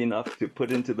mushed up enough to put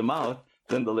into the mouth,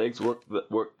 then the legs work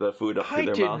the food up to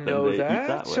their mouth and they eat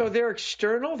that way. So they're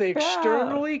external. They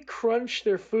externally crunch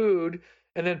their food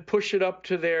and then push it up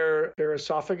to their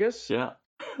esophagus. Yeah.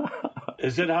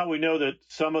 Is it how we know that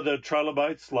some of the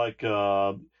trilobites, like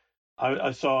I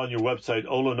saw on your website,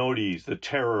 Olenoides, the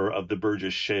terror of the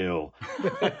Burgess Shale,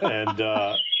 and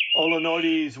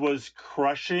Olenoides was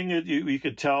crushing it. You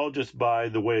could tell just by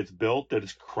the way it's built that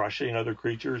it's crushing other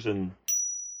creatures. And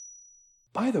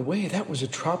By the way, that was a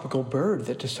tropical bird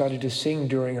that decided to sing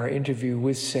during our interview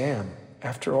with Sam.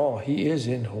 After all, he is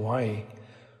in Hawaii.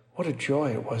 What a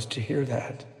joy it was to hear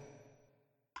that.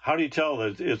 how do you tell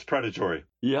that it's predatory?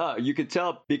 Yeah, you could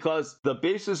tell because the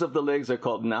bases of the legs are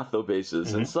called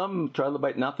gnathobases, and some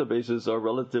trilobite gnathobases are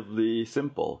relatively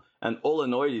simple. And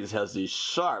Olenoides has these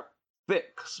sharp,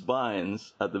 thick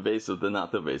spines at the base of the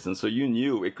gnathobase, and so you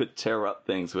knew it could tear up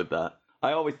things with that.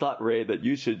 I always thought, Ray, that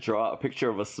you should draw a picture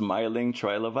of a smiling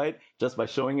trilobite just by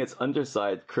showing its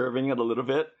underside, curving it a little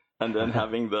bit, and then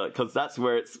having because that's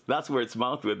where its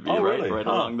mouth would be, Oh, right, really? right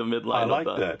along the midline. I like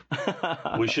of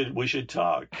that. We should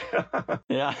talk.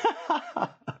 Yeah.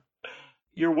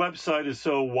 Your website is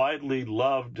so widely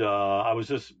loved. I was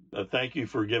just thank you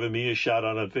for giving me a shout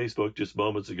out on Facebook just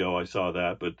moments ago. I saw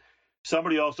that, but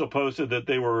somebody also posted that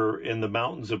they were in the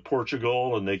mountains of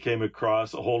Portugal and they came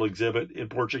across a whole exhibit in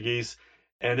Portuguese,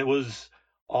 and it was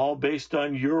all based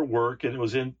on your work, and it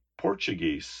was in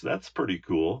Portuguese. That's pretty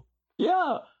cool.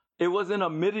 Yeah, it was in a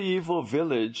medieval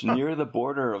village near the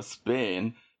border of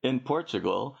Spain in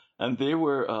Portugal, and they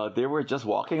were just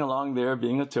walking along there,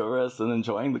 being a tourist and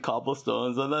enjoying the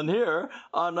cobblestones. And then here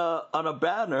on a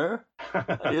banner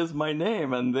is my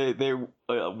name, and they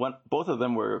both of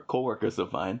them were coworkers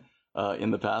of mine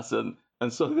in the past, and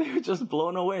so they were just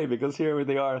blown away because here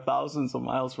they are thousands of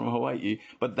miles from Hawaii.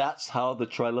 But that's how the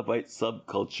trilobite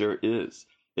subculture is.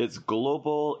 It's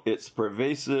global, it's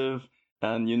pervasive,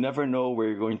 and you never know where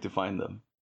you're going to find them.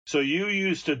 So you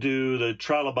used to do the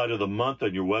Trilobite of the Month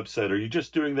on your website. Are you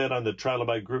just doing that on the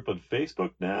Trilobite group on Facebook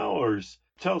now? Or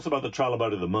tell us about the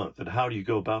Trilobite of the Month and how do you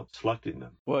go about selecting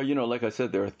them? Well, like I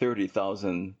said, there are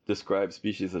 30,000 described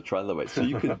species of trilobites. So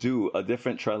you could do a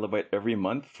different trilobite every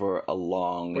month for a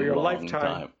long lifetime.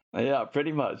 time. Yeah,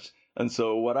 pretty much. And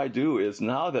so what I do is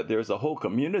now that there's a whole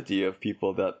community of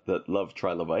people that love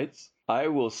trilobites, I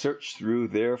will search through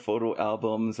their photo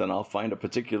albums and I'll find a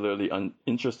particularly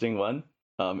interesting one.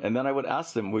 And then I would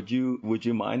ask them, would you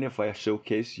mind if I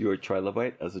showcase your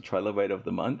trilobite as a trilobite of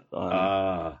the month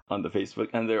on the Facebook?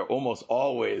 And they're almost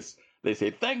always, they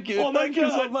say, thank you so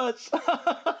much.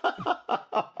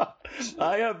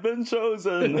 I have been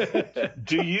chosen.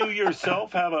 Do you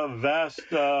yourself have a vast,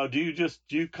 do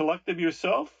you collect them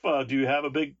yourself? Do you have a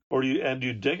big, do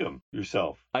you dig them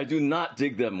yourself? I do not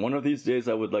dig them. One of these days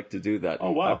I would like to do that.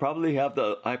 Oh, wow. I probably have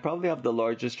the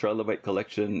largest trilobite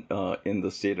collection in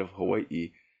the state of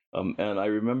Hawaii. And I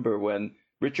remember when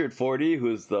Richard Forty,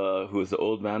 who's the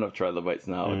old man of trilobites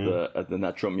now at the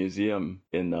Natural Museum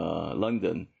in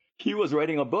London, he was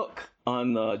writing a book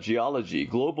on geology,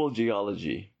 global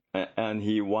geology. And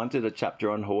he wanted a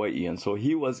chapter on Hawaii. And so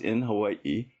he was in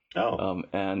Hawaii.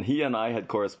 And he and I had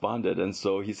corresponded. And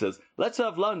so he says, let's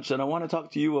have lunch. And I want to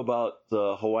talk to you about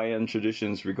the Hawaiian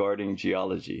traditions regarding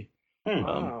geology.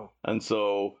 Wow. And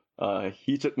so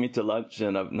he took me to lunch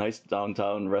in a nice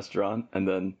downtown restaurant. And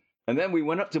then we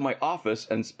went up to my office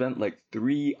and spent like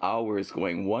 3 hours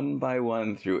going one by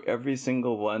one through every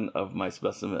single one of my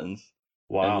specimens.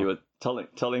 Wow. And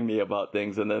telling me about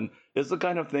things, and then it's the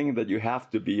kind of thing that you have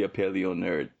to be a paleo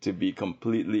nerd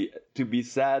to be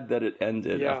sad that it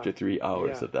ended Yeah. after 3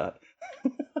 hours Yeah. of that.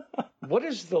 What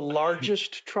is the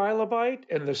largest trilobite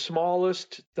and the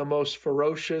smallest, the most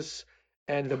ferocious,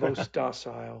 and the most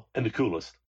docile? And the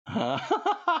coolest.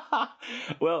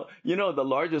 Well, the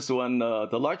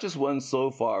largest one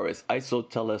so far is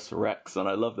Isotellus rex, and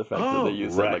I love the fact that Oh, they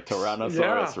use that like Rex.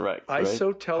 Tyrannosaurus rex, right?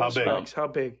 Isotellus How big? rex. How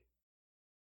big?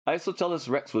 Isotellus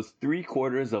rex was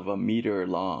 3/4 of a meter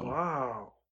long.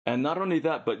 Wow. And not only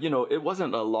that, but it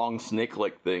wasn't a long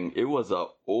snake-like thing. It was a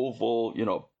oval,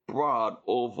 broad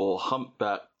oval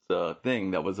humpbacked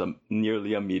thing that was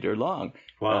nearly a meter long.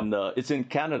 Wow. And it's in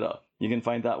Canada. You can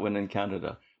find that one in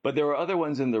Canada. But there are other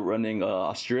ones in the running.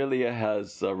 Australia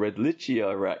has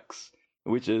Redlichia rex,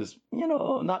 which is,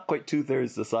 not quite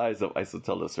 2/3 the size of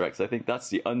Isotellus rex. I think that's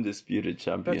the undisputed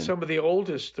champion. That's some of the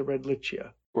oldest, the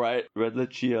Redlichia. Right,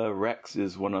 Redlichia rex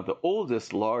is one of the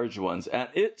oldest large ones, and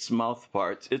its mouth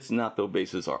parts, its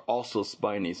gnathobases are also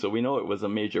spiny, so we know it was a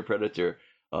major predator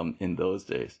in those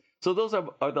days. So those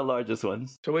are the largest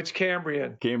ones. So it's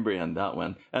Cambrian. Cambrian, that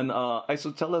one. And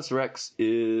Isotellus rex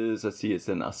is, it's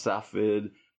an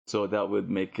asaphid, so that would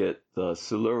make it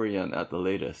Silurian at the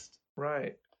latest.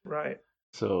 Right.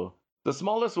 So the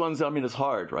smallest ones, it's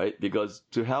hard, right? Because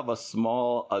to have a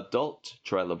small adult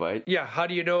trilobite. Yeah. How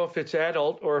do you know if it's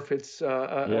adult or if it's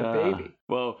a baby?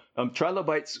 Well,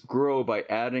 trilobites grow by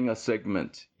adding a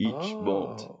segment each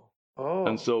molt. Oh.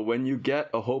 And so when you get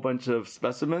a whole bunch of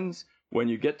specimens, when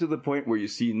you get to the point where you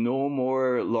see no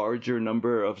more larger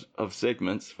number of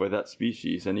segments for that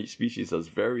species, and each species has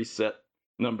very set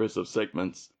numbers of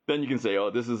segments, then you can say, oh,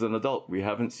 this is an adult. We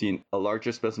haven't seen a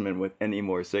larger specimen with any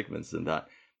more segments than that.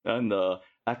 And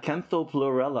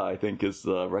Acanthopleurella, I think, is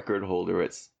the record holder.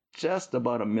 It's just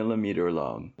about a millimeter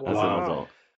long as an Wow. adult.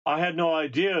 I had no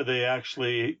idea they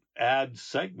actually add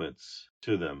segments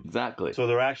to them. Exactly. So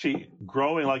they're actually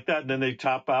growing like that, and then they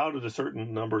top out at a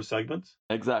certain number of segments?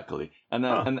 Exactly. And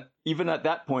and even at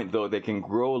that point, though, they can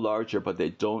grow larger, but they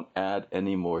don't add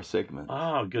any more segments.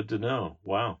 Oh, good to know.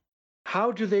 Wow.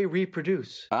 How do they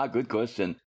reproduce? Good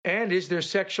question. And is there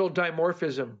sexual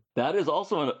dimorphism? That is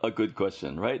also a good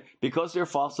question, right? Because they're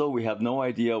fossil, we have no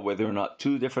idea whether or not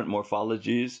two different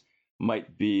morphologies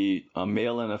might be a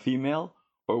male and a female,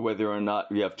 or whether or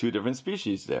not we have two different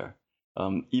species there.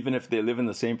 Even if they live in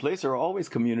the same place, there are always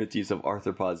communities of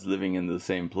arthropods living in the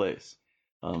same place.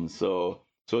 So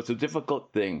it's a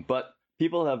difficult thing. But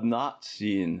people have not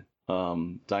seen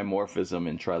dimorphism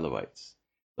in trilobites.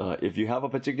 If you have a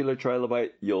particular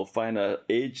trilobite, you'll find an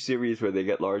age series where they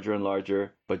get larger and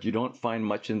larger, but you don't find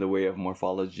much in the way of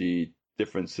morphology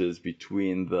differences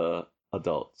between the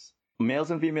adults.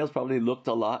 Males and females probably looked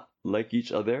a lot like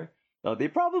each other. They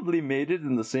probably mated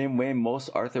in the same way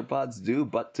most arthropods do,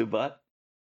 butt to butt.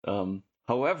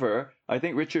 However, I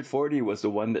think Richard Fortey was the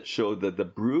one that showed that the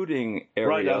brooding area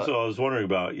Right, that's what I was wondering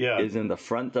about. Yeah. is in the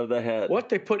front of the head. What?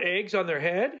 They put eggs on their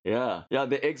head? Yeah,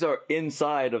 the eggs are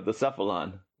inside of the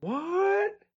cephalon.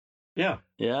 What? Yeah.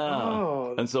 Yeah.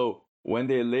 Oh, And so when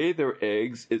they lay their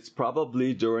eggs, it's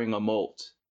probably during a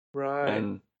molt. right.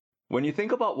 And when you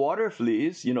think about water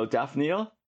fleas,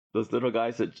 Daphnia, those little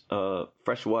guys that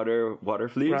freshwater water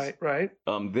fleas, Right.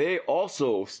 they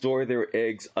also store their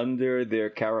eggs under their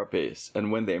carapace,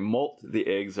 and when they molt, the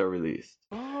eggs are released.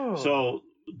 Oh. So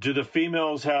do the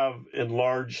females have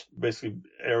enlarged basically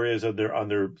areas of on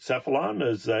their cephalon?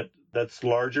 Is that's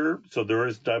larger, so there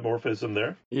is dimorphism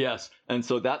there? Yes, and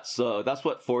so that's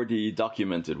what 4D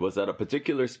documented, was that a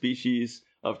particular species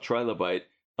of trilobite,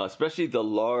 especially the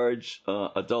large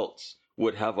adults,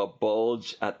 would have a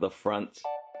bulge at the front,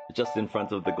 just in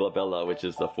front of the glabella, which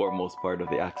is the foremost part of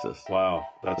the axis. Wow,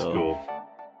 that's So- cool.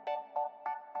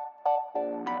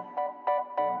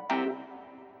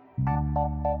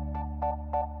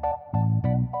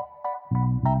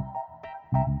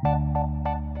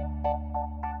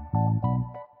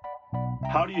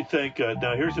 How do you think,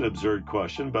 now here's an absurd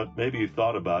question, but maybe you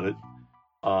thought about it.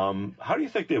 How do you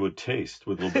think they would taste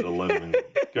with a little bit of lemon and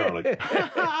garlic?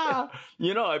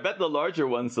 I bet the larger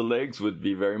ones, the legs would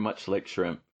be very much like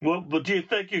shrimp. Well, but do you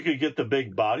think you could get the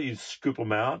big body, you scoop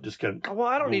them out, just kind of... Well,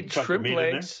 I don't little need chunk of shrimp meat in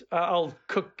there? legs. I'll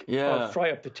cook, Yeah.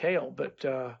 fry up the tail, but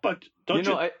But don't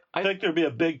you, I think there'd be a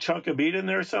big chunk of meat in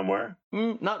there somewhere?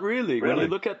 not really. When Really? you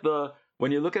look at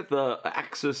the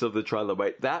axis of the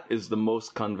trilobite, that is the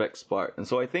most convex part, and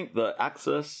so I think the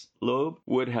axis lobe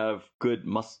would have good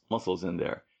muscles in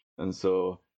there. And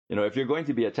so, if you're going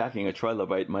to be attacking a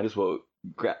trilobite, might as well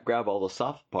grab all the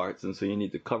soft parts, and so you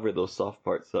need to cover those soft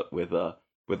parts up with a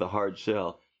hard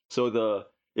shell. So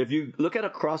if you look at a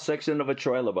cross section of a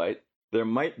trilobite, there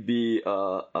might be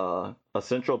a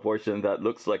central portion that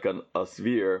looks like a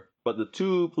sphere, but the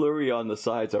two pleuria on the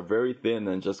sides are very thin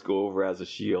and just go over as a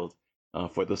shield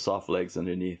for the soft legs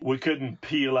underneath. We couldn't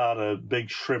peel out a big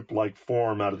shrimp-like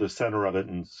form out of the center of it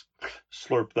and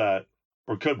slurp that.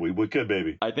 Or could we? We could,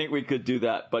 maybe. I think we could do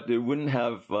that, but it wouldn't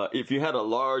have... if you had a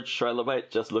large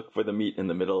trilobite, just look for the meat in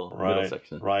the middle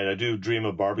section. Right, I do dream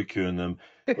of barbecuing them.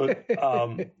 But,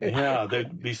 yeah,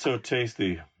 they'd be so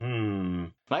tasty.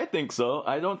 I think so.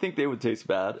 I don't think they would taste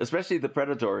bad, especially the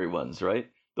predatory ones, right?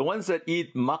 The ones that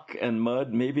eat muck and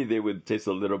mud, maybe they would taste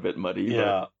a little bit muddy.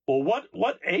 Yeah. Well,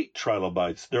 what ate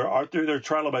trilobites? There are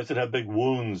trilobites that have big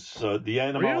wounds. The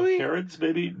animalcarids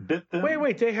maybe bit them.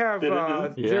 Wait. They have.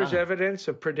 There's evidence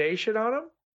of predation on them.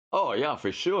 Oh yeah,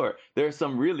 for sure. There's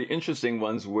some really interesting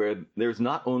ones where there's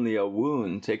not only a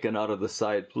wound taken out of the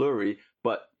side pleury,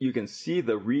 but you can see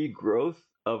the regrowth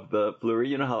of the pleury.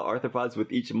 You know how arthropods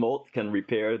with each molt can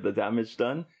repair the damage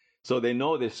done, so they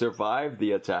know they survived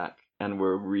the attack and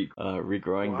we're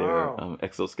regrowing their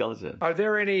exoskeleton. Are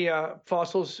there any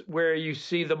fossils where you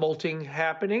see the molting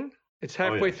happening? It's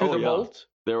halfway through the molt?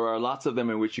 There are lots of them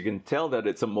in which you can tell that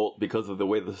it's a molt because of the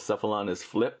way the cephalon is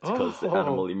flipped, because the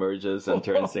animal emerges and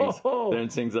turns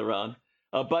things around.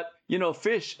 But,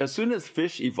 fish, as soon as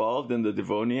fish evolved in the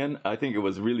Devonian, I think it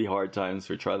was really hard times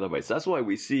for trilobites. That's why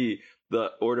we see the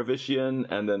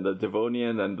Ordovician and then the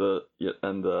Devonian and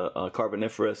the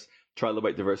Carboniferous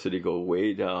trilobite diversity go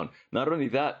way down. Not only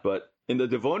that, but in the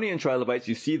Devonian trilobites,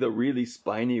 you see the really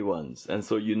spiny ones. And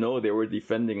so they were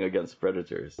defending against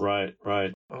predators. Right.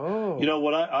 Oh. You know,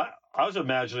 what I was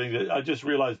imagining, that I just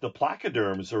realized the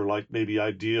placoderms are like maybe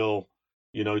ideal,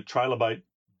 trilobite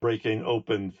breaking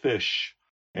open fish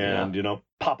and,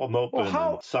 pop them open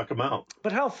and suck them out.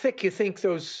 But how thick you think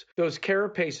those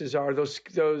carapaces are, those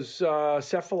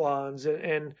cephalons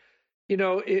and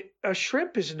a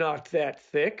shrimp is not that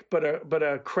thick, but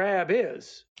a crab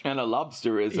is. And a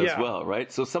lobster is as well,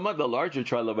 right? So some of the larger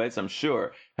trilobites, I'm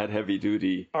sure, had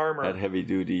heavy-duty armor.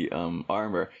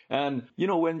 And,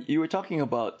 when you were talking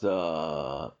about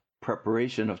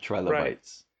preparation of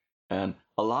trilobites, and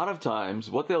a lot of times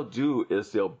what they'll do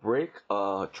is they'll break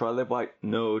a trilobite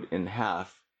node in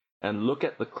half and look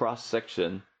at the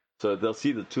cross-section. So they'll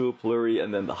see the two pleury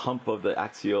and then the hump of the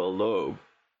axial lobe.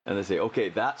 And they say, okay,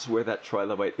 that's where that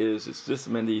trilobite is. It's this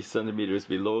many centimeters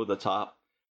below the top.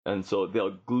 And so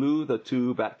they'll glue the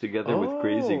two back together with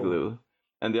crazy glue.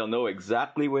 And they'll know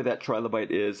exactly where that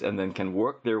trilobite is and then can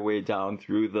work their way down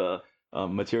through the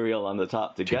material on the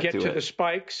top to get to it. The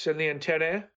spikes and the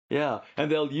antennae. Yeah, and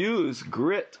they'll use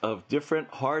grit of different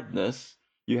hardness.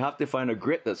 You have to find a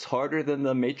grit that's harder than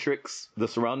the matrix, the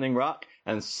surrounding rock,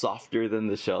 and softer than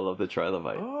the shell of the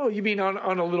trilobite. Oh, you mean on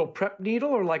a little prep needle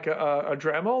or like a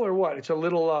Dremel or what? It's a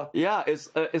little... Yeah,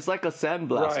 it's like a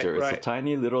sandblaster. Right. It's a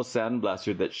tiny little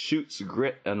sandblaster that shoots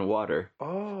grit and water.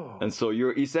 Oh. And so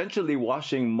you're essentially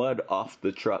washing mud off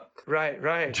the truck. Right.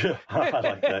 I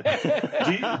like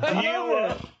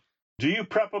that. Do you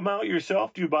prep them out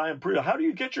yourself? Do you buy them? How do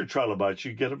you get your trilobites?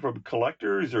 You get them from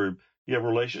collectors, or you have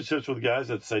relationships with guys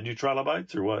that send you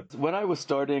trilobites, or what? When I was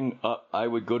starting up, I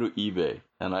would go to eBay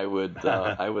and I would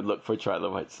look for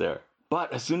trilobites there.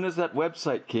 But as soon as that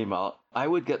website came out, I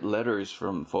would get letters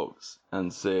from folks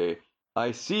and say,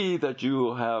 I see that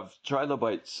you have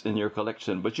trilobites in your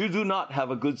collection, but you do not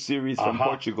have a good series from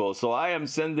Portugal. So I am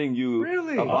sending you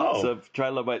a box of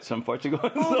trilobites from Portugal.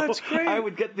 Oh, so that's great. I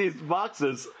would get these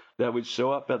boxes that would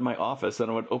show up at my office,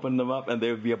 and I would open them up, and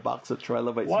there would be a box of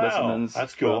trilobite specimens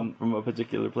that's cool. from a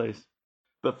particular place.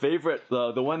 The favorite,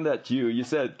 the one that you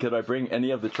said, could I bring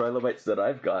any of the trilobites that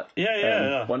I've got?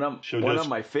 Yeah. One of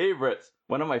my favorites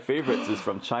is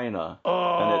from China.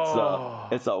 Oh.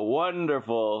 And it's a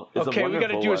wonderful. We got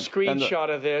to do a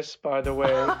screenshot of this, by the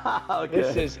way. Okay.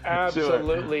 This is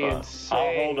absolutely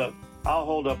insane. I'll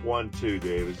hold up one too,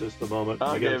 David. Just a moment.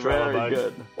 Okay, very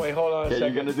good. Wait, hold on a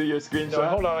second. You're gonna do your screenshot? No,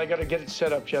 hold on. I gotta get it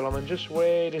set up, gentlemen. Just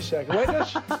wait a second. Wait,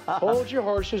 hold your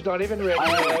horses. Not even ready. I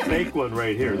have a fake one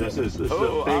right here. This is a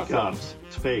fake ops.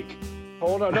 It's fake.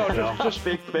 Hold on. No, just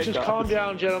fake calm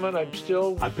down, gentlemen. I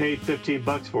paid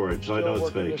 $15 for it, so I know it's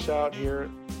fake. This out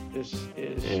here. This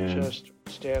is just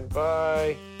stand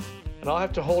by. And I'll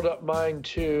have to hold up mine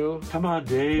too. Come on,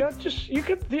 Dave. Yeah,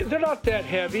 they're not that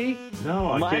heavy.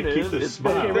 No, I can't keep this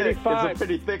smile. Okay, ready? 5, it's a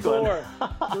pretty thick 4,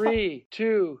 one. 3,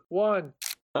 2, 1.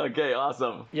 Okay,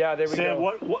 awesome. Yeah, there we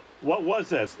go. Sam, what was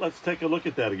this? Let's take a look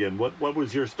at that again. What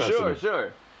was your specimen?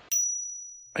 Sure.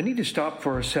 I need to stop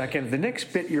for a second. The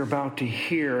next bit you're about to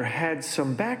hear had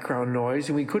some background noise,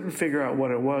 and we couldn't figure out what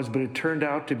it was, but it turned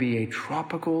out to be a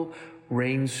tropical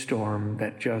rainstorm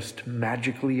that just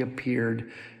magically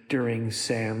appeared during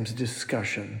Sam's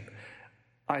discussion.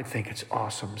 I think it's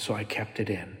awesome, so I kept it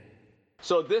in.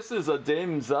 So this is a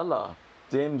Dame Zella.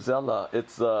 Dame Zella.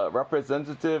 It's a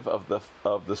representative of the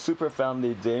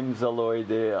superfamily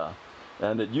Damezelloidea,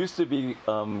 and it used to be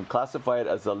classified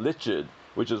as a lichid,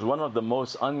 which is one of the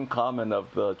most uncommon of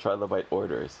the trilobite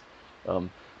orders.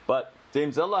 But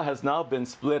Dame Zella has now been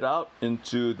split out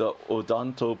into the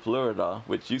Odontopleurida,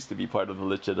 which used to be part of the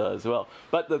Lichida as well.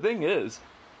 But the thing is,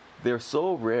 they're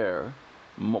so rare.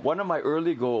 One of my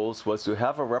early goals was to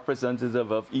have a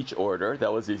representative of each order.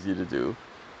 That was easy to do.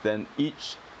 Then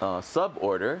each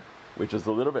suborder, which was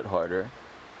a little bit harder.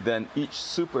 Then each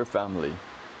superfamily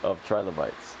of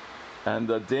trilobites. And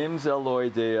the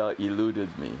Damezelloidea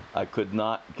eluded me. I could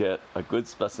not get a good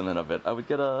specimen of it. I would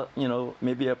get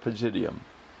maybe a Pygidium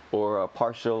or a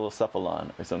partial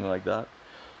cephalon or something like that.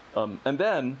 And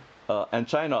then, and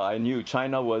China, I knew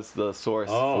China was the source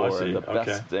for the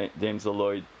best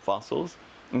Damezelloid fossils.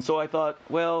 And so I thought,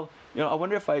 well, I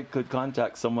wonder if I could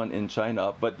contact someone in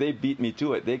China, but they beat me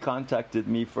to it. They contacted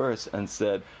me first and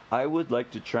said, I would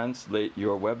like to translate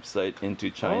your website into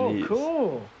Chinese. Oh,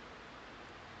 cool.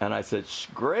 And I said,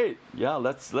 great, yeah,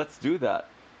 let's do that.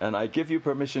 And I give you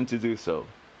permission to do so.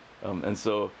 And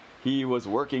so he was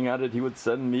working at it. He would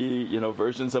send me,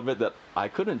 versions of it that I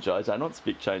couldn't judge. I don't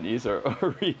speak Chinese or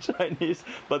read Chinese,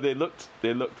 but they looked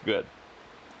good.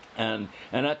 And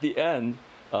at the end,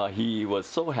 he was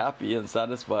so happy and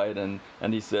satisfied, and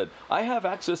he said, I have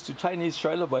access to Chinese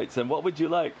trilobites, and what would you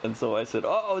like? And so I said,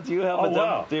 do you have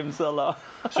a Dame Zella?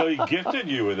 So he gifted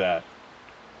you with that.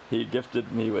 He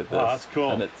gifted me with this. Oh, that's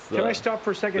cool. And it's, Can I stop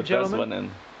for a second,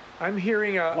 gentlemen? I'm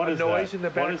hearing a noise in the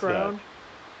background.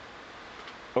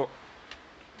 Oh.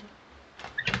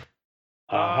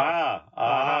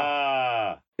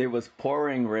 Aha! It was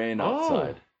pouring rain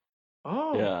outside.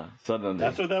 Oh. Yeah, suddenly.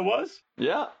 That's what that was?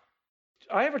 Yeah.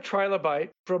 I have a trilobite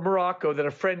from Morocco that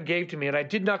a friend gave to me, and I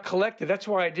did not collect it. That's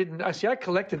why I didn't. I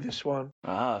collected this one.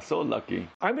 So lucky.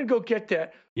 I'm going to go get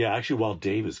that. Yeah, actually, while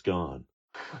Dave is gone,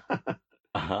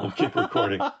 we'll keep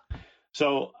recording.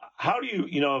 So how do you,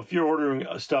 if you're ordering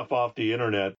stuff off the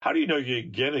internet, how do you know you're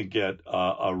going to get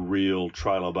a real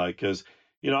trilobite? Because,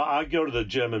 I go to the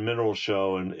Gem and Mineral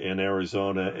Show in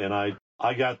Arizona, and I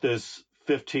got this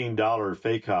 $15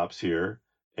 fake hops here,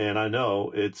 and I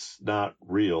know it's not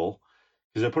real.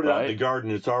 Because I put it out in the garden,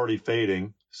 it's already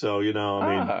fading. So,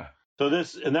 so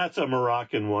that's a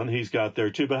Moroccan one he's got there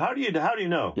too. But how do you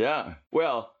know? Yeah.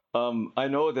 Well, I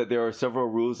know that there are several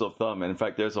rules of thumb. And in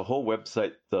fact, there's a whole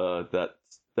website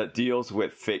that deals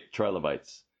with fake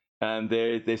trilobites. And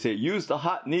they say use the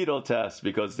hot needle test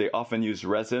because they often use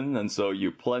resin. And so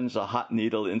you plunge a hot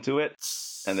needle into it.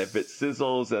 And if it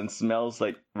sizzles and smells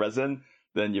like resin,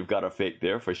 then you've got a fake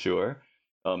there for sure.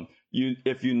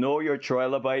 If you know your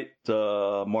trilobite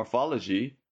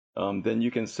morphology, then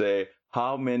you can say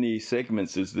how many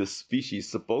segments is this species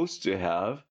supposed to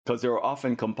have? Because there are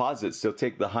often composites. They'll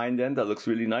take the hind end that looks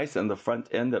really nice and the front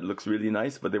end that looks really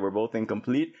nice, but they were both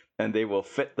incomplete, and they will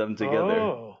fit them together.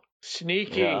 Oh,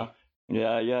 sneaky.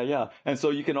 Yeah. And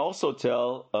so you can also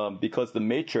tell because the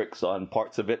matrix on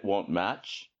parts of it won't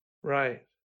match. Right.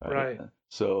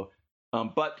 So...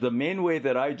 but the main way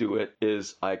that I do it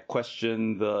is I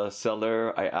question the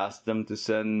seller. I ask them to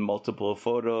send multiple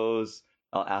photos.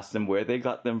 I'll ask them where they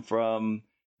got them from,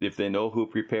 if they know who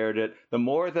prepared it. The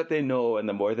more that they know and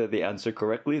the more that they answer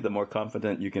correctly, the more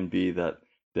confident you can be that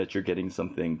you're getting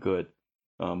something good.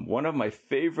 One of my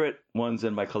favorite ones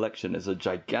in my collection is a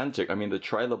gigantic, the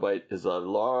trilobite is a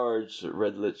large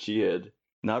red lichiid.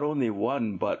 Not only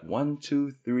one, but 1,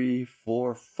 2, 3,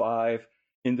 4, 5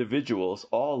 individuals,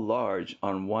 all large,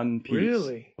 on one piece.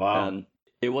 Really? Wow. And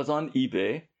it was on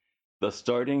eBay. The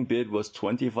starting bid was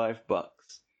 $25.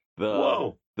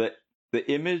 Whoa. The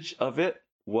image of it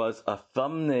was a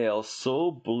thumbnail so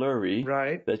blurry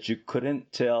that you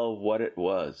couldn't tell what it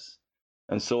was.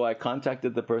 And so I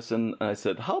contacted the person and I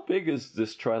said, how big is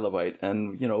this trilobite?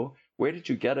 And, where did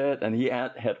you get it? And he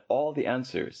had all the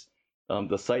answers.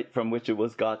 The site from which it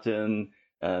was gotten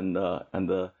and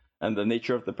the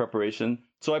nature of the preparation.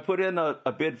 So I put in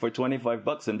a bid for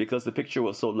 $25, and because the picture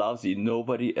was so lousy,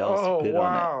 nobody else bid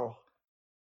on it.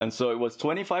 And so it was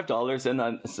 $25,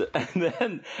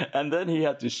 and then he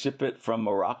had to ship it from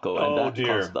Morocco, and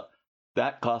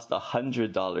that cost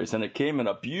 $100, and it came in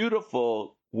a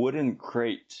beautiful wooden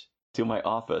crate to my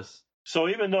office. So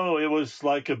even though it was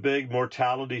like a big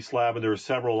mortality slab, and there were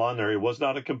several on there, it was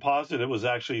not a composite. It was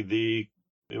actually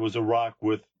it was a rock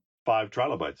with 5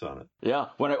 trilobites on it. Yeah,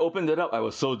 when I opened it up, I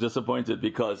was so disappointed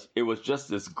because it was just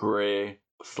this gray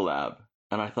slab.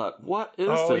 And I thought, what is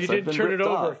this? Oh, you didn't turn it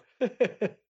over.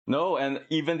 No, and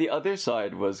even the other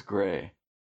side was gray.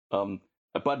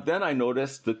 But then I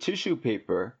noticed the tissue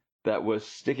paper that was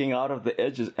sticking out of the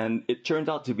edges, and it turned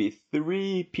out to be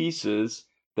 3 pieces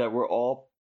that were all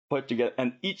put together,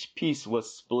 and each piece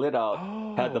was split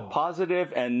out, had the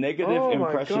positive and negative Oh, my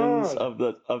impressions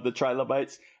God. of the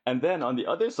trilobites, and then on the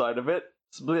other side of it,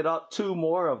 split out 2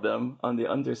 more of them on the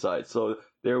underside. So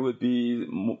there would be,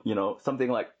 something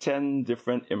like 10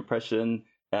 different impression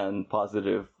and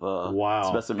positive Wow.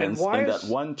 specimens And why in is-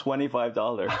 that one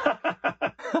 $25.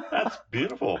 That's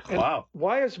beautiful. And Wow.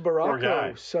 why is guy.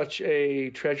 Morocco such a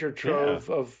treasure trove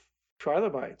of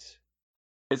trilobites?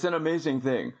 It's an amazing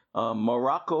thing.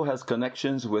 Morocco has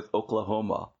connections with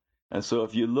Oklahoma. And so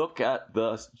if you look at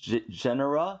the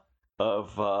genera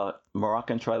of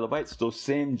Moroccan trilobites, those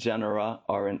same genera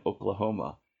are in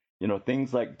Oklahoma.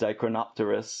 Things like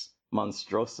Dichronopterus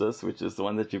monstrosus, which is the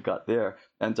one that you've got there,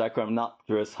 and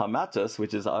Dichronopterus hamatus,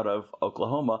 which is out of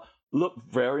Oklahoma, look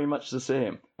very much the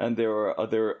same. And there are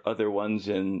other ones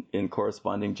in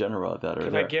corresponding genera that are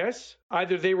Can there. I guess?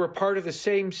 Either they were part of the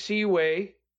same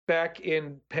seaway back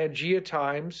in Pangea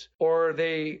times, or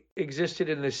they existed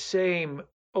in the same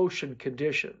ocean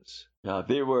conditions. Yeah,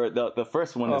 they were the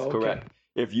first one is Oh, okay. correct.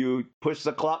 If you push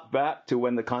the clock back to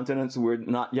when the continents were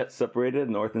not yet separated,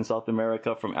 North and South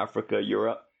America from Africa,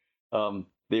 Europe,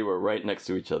 they were right next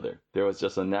to each other. There was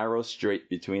just a narrow strait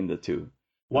between the two.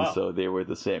 Wow. And so they were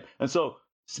the same. And so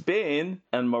Spain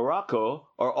and Morocco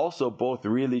are also both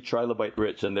really trilobite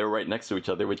rich, and they're right next to each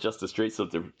other with just the Straits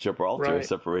of Gibraltar Right.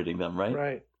 separating them, right?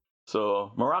 Right.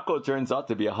 So Morocco turns out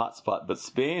to be a hotspot, but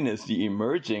Spain is the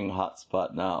emerging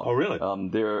hotspot now. Oh, really?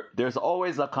 There's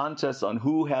always a contest on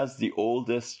who has the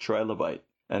oldest trilobite,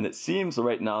 and it seems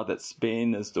right now that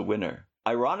Spain is the winner.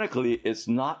 Ironically, it's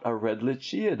not a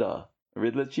Redlichiida.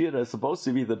 Redlichiida is supposed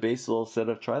to be the basal set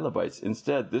of trilobites.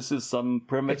 Instead, this is some It's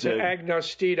primitive. an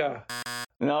Agnostida.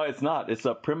 No, it's not. It's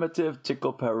a primitive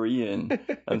Ticoparian,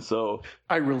 and so.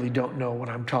 I really don't know what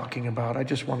I'm talking about. I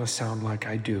just want to sound like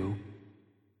I do.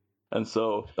 And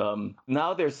so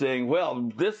now they're saying,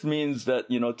 well, this means that,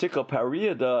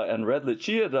 Ticopariida and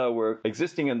Redlichiida were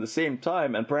existing in the same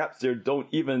time, and perhaps they don't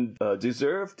even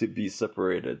deserve to be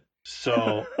separated.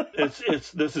 So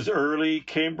this is early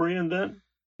Cambrian then?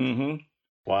 Hmm.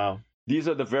 Wow. These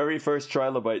are the very first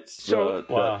trilobites So-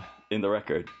 Wow. in the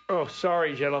record. Oh,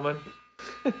 sorry, gentlemen.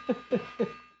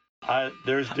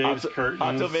 There's Dave's curtains.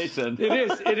 Automation. It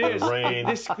is. It is. rain.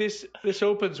 This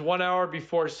opens 1 hour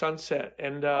before sunset,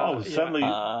 and Oh, suddenly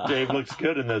Ah. Dave looks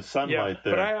good in the yeah. sunlight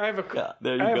there. But I have a Yeah,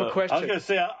 there you I have go. a I question. was going to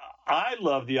say, I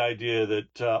love the idea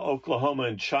that Oklahoma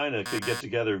and China could get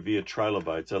together via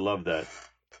trilobites. I love that.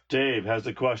 Dave has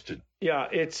a question. Yeah,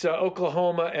 it's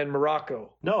Oklahoma and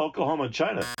Morocco. No, Oklahoma and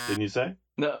China, didn't you say?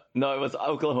 No, it was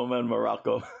Oklahoma and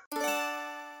Morocco.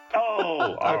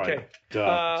 Oh, all right. Okay.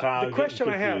 Tom, The question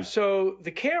I getting have, confused. so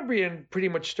the Cambrian pretty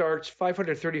much starts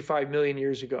 535 million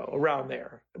years ago, around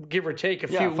there, give or take a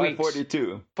few weeks.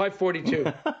 542.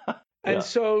 542. And Yeah.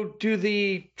 so do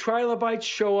the trilobites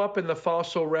show up in the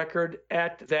fossil record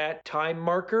at that time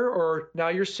marker, or now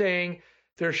you're saying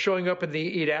they're showing up in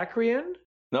the Ediacaran?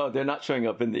 No, they're not showing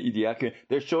up in the Ediacaran.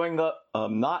 They're showing up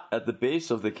not at the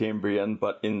base of the Cambrian,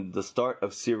 but in the start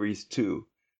of Series 2.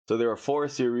 So there are 4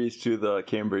 series to the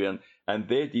Cambrian, and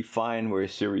they define where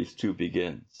Series 2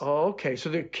 begins. Oh, okay. So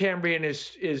the Cambrian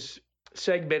is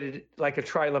segmented like a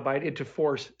trilobite into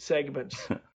 4 segments.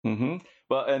 Hmm.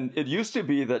 Well, and it used to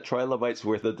be that trilobites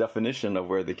were the definition of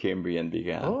where the Cambrian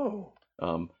began. Oh.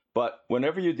 But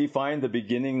whenever you define the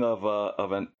beginning of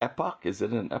an epoch, is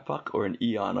it an epoch or an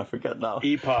eon? I forget now.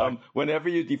 Epoch. Whenever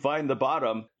you define the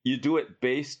bottom, you do it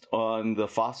based on the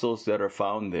fossils that are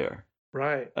found there.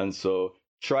 Right. And so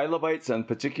trilobites and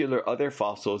particular other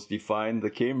fossils define the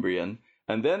Cambrian.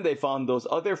 And then they found those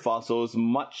other fossils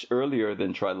much earlier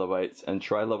than trilobites. And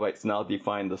trilobites now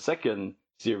define the second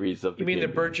series of the You mean the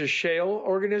Cambrian. Burgess Shale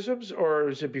organisms, or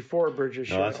is it before Burgess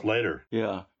Shale? No, that's later.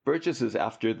 Yeah. Burgess is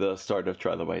after the start of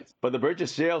trilobites. But the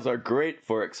Burgess shales are great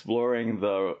for exploring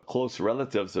the close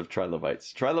relatives of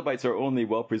trilobites. Trilobites are only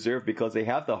well preserved because they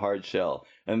have the hard shell.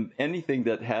 And anything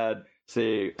that had,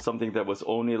 say, something that was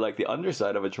only like the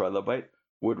underside of a trilobite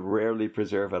would rarely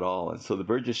preserve at all. And so the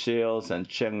Burgess shales and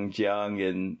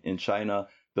Chengjiang in China,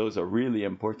 those are really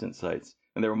important sites.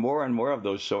 And there are more and more of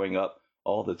those showing up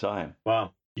all the time.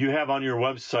 Wow. You have on your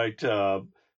website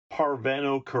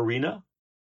Parvenocarina?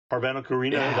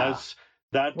 Parvenocarina? Yeah.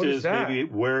 That What is is that? maybe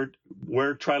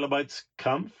where trilobites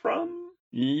come from?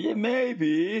 Yeah,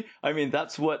 maybe. I mean,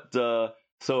 that's what.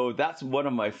 So that's one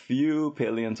of my few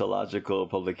paleontological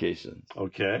publications,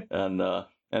 Okay.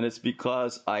 and it's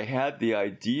because I had the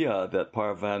idea that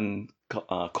Parvan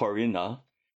Corina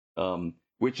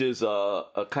which is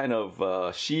a kind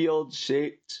of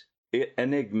shield-shaped,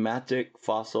 enigmatic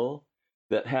fossil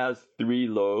that has 3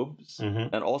 lobes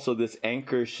Mm-hmm. and also this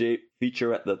anchor-shaped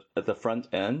feature at the front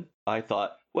end. I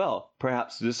thought, well,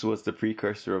 perhaps this was the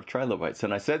precursor of trilobites,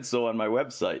 and I said so on my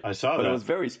website. I saw but that. it was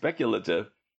very speculative.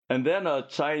 And then a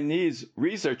Chinese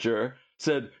researcher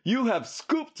said, "You have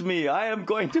scooped me. I am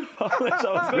going to publish."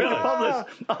 I was going to publish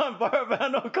on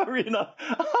Paravano-Carina.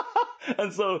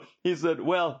 And so he said,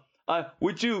 "Well,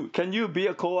 can you be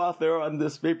a co-author on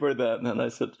this paper then?" And I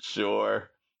said, "Sure."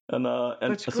 And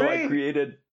That's so I great.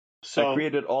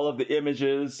 created all of the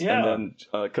images Yeah. and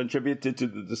then contributed to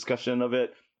the discussion of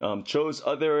it. Chose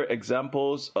other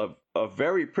examples of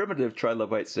very primitive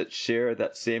trilobites that share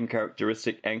that same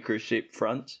characteristic anchor-shaped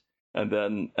front, and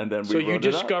then So we you wrote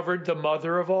it up. discovered the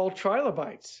mother of all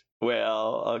trilobites.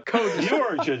 Well, The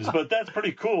origins, but that's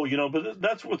pretty cool, But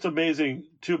that's what's amazing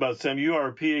too about Sam. You are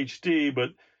a PhD,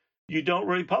 but you don't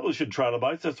really publish in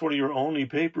trilobites. That's one of your only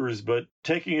papers. But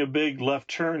taking a big left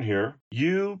turn here,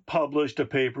 you published a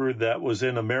paper that was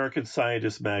in American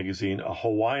Scientist magazine, a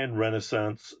Hawaiian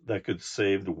Renaissance that could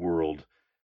save the world,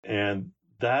 and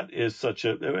that is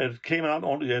it came out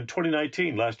only in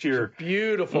 2019, last year.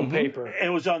 Beautiful paper. It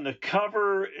was on the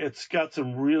cover. It's got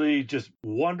some really just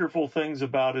wonderful things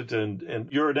about it, and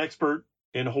you're an expert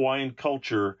in Hawaiian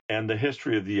culture and the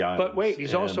history of the island. But wait,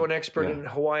 he's also an expert in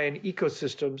Hawaiian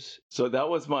ecosystems. so that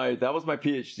was my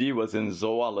PhD was in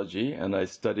zoology, and I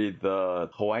studied the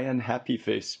Hawaiian happy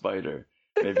face spider.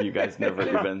 Maybe you guys never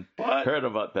even heard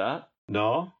about that.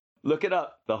 No? Look it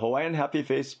up. The Hawaiian happy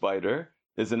face spider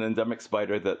is an endemic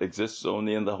spider that exists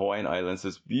only in the Hawaiian Islands.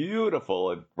 It's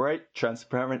beautiful, a bright,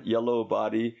 transparent yellow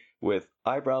body with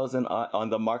eyebrows and on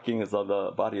the markings of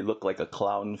the body look like a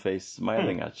clown face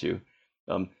smiling at you.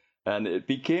 And it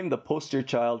became the poster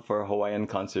child for Hawaiian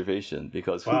conservation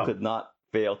because who could not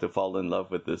fail to fall in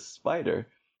love with this spider?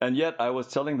 And yet I was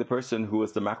telling the person who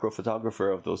was the macro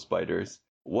photographer of those spiders,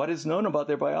 what is known about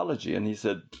their biology? And he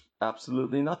said,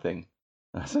 absolutely nothing.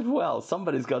 I said, well,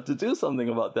 somebody's got to do something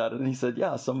about that. And he said,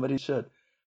 yeah, somebody should.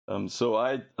 So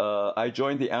I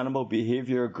joined the Animal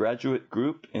Behavior Graduate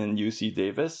Group in UC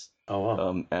Davis. Oh,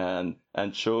 wow.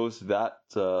 And chose that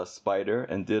spider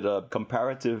and did a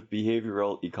comparative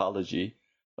behavioral ecology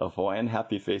of Hawaiian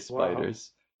happy face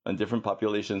spiders and different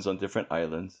populations on different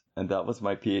islands. And that was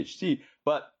my PhD.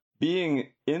 But being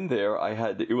in there,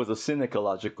 it was a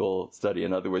synecological study.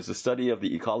 In other words, a study of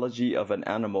the ecology of an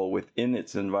animal within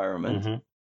its environment.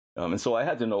 Mm-hmm. And so I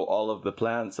had to know all of the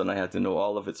plants, and I had to know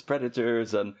all of its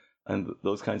predators and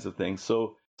those kinds of things.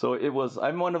 So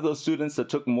I'm one of those students that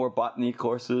took more botany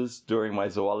courses during my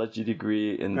zoology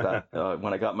degree when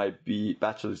I got my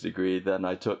bachelor's degree than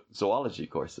I took zoology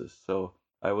courses. So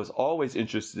I was always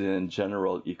interested in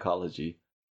general ecology.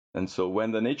 And so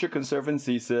when the Nature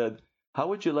Conservancy said, how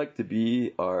would you like to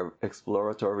be our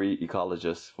exploratory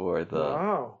ecologist for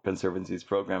the Conservancy's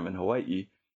program in Hawaii?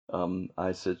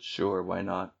 I said, sure, why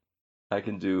not? I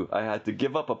had to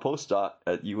give up a postdoc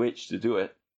at UH to do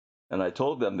it. And I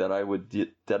told them that I would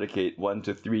dedicate 1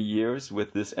 to 3 years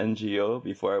with this NGO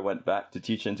before I went back to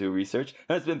teach and do research.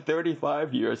 And it's been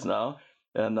 35 years now.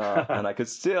 And I could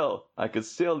still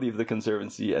leave the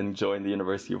Conservancy and join the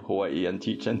University of Hawaii and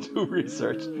teach and do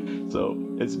research.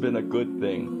 So it's been a good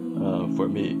thing for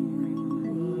me.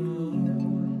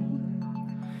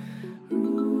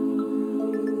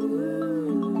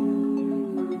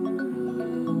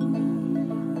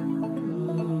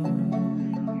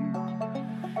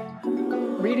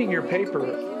 Reading your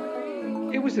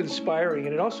paper, it was inspiring,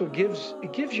 and it also gives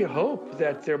you hope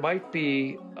that there might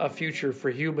be a future for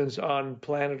humans on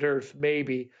planet Earth,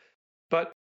 maybe.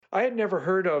 But I had never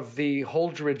heard of the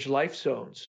Holdridge life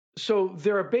zones. So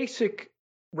there are basic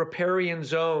riparian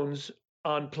zones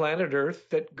on planet Earth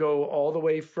that go all the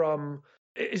way from,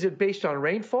 is it based on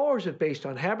rainfall or is it based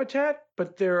on habitat?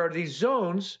 But there are these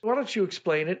zones. Why don't you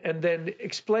explain it and then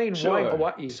explain why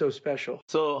Hawaii is so special?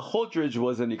 So Holdridge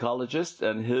was an ecologist,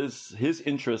 and his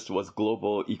interest was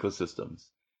global ecosystems.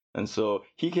 And so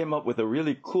he came up with a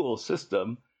really cool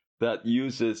system that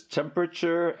uses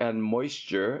temperature and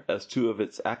moisture as 2 of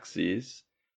its axes,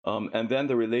 and then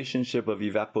the relationship of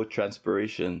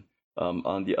evapotranspiration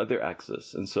on the other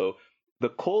axis. And so the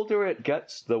colder it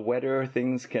gets, the wetter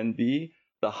things can be.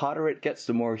 The hotter it gets,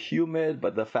 the more humid,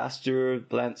 but the faster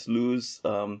plants lose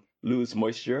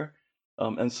moisture.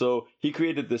 And so he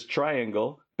created this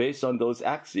triangle based on those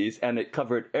axes, and it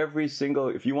covered every single,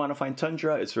 if you want to find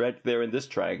tundra, it's right there in this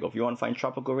triangle. If you want to find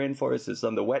tropical rainforest, it's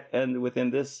on the wet end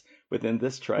within this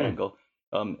triangle.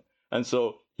 And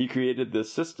so he created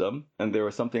this system, and there were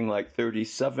something like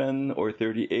 37 or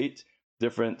 38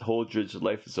 different Holdridge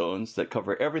life zones that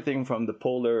cover everything from the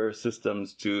polar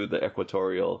systems to the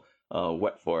equatorial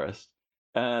wet forest.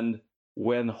 And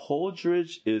when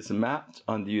Holdridge is mapped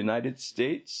on the United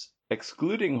States,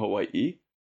 excluding Hawaii,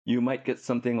 you might get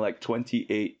something like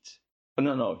 28.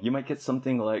 No, you might get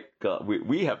something like,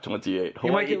 we have 28. Hawaii,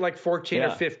 You might get like 14 or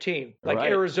 15, like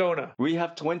Right. Arizona. we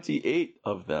have 28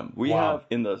 of them. We Wow.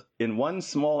 have in one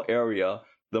small area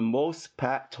the most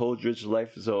packed Holdridge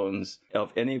life zones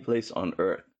of any place on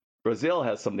Earth. Brazil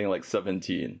has something like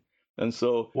 17. And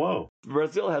so Whoa.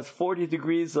 Brazil has 40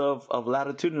 degrees of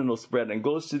latitudinal spread and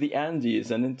goes to the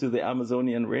Andes and into the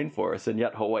Amazonian rainforest, and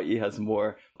yet Hawaii has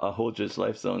more Holdridge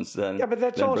life zones than Yeah, but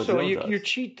that's than also, Brazil does. you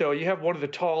cheat though. You have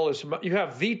you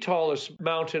have the tallest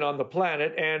mountain on the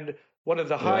planet and one of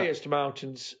the highest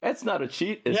mountains. It's not a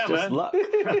cheat. It's Yeah, just man. luck.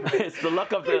 It's the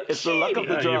luck of the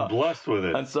Yeah, draw. you're blessed with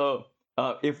it. And so,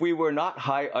 if we were not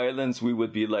high islands, we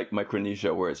would be like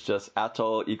Micronesia, where it's just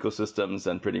atoll ecosystems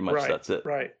and pretty much Right, that's it.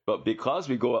 right. But because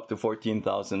we go up to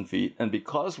 14,000 feet, and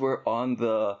because we're on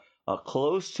the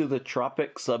close to the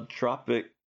tropic subtropic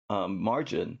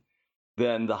margin,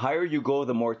 then the higher you go,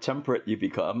 the more temperate you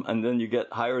become, and then you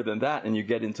get higher than that, and you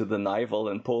get into the nival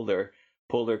and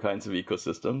polar kinds of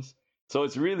ecosystems. So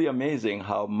it's really amazing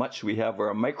how much we have. We're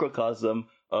a microcosm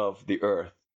of the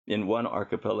Earth in one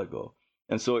archipelago.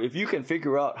 And so if you can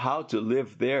figure out how to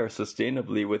live there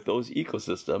sustainably with those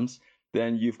ecosystems,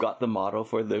 then you've got the model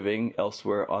for living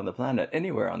elsewhere on the planet,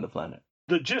 anywhere on the planet.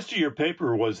 The gist of your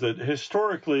paper was that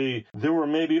historically there were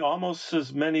maybe almost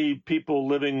as many people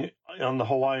living on the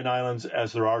Hawaiian Islands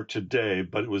as there are today,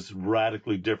 but it was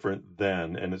radically different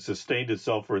then, and it sustained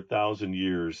itself for 1,000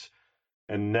 years,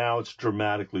 and now it's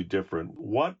dramatically different.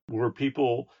 What were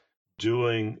people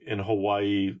doing in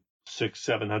Hawaii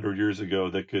 600-700 years ago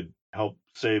that could help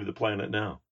save the planet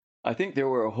now? I think there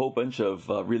were a whole bunch of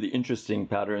really interesting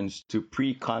patterns to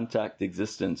pre-contact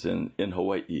existence in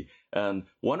Hawaii. And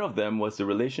one of them was the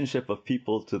relationship of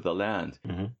people to the land.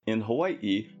 Mm-hmm. In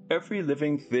Hawaii, every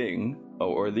living thing,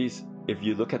 or at least if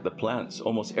you look at the plants,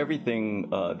 almost everything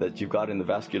that you've got in the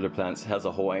vascular plants has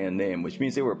a Hawaiian name, which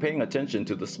means they were paying attention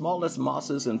to the smallest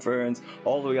mosses and ferns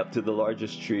all the way up to the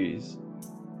largest trees.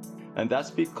 And that's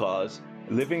because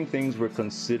living things were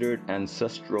considered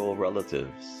ancestral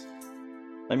relatives.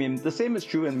 I mean, the same is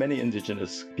true in many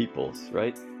indigenous peoples,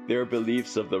 right? Their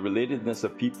beliefs of the relatedness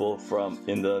of people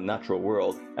in the natural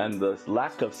world and the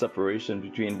lack of separation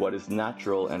between what is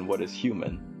natural and what is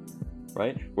human,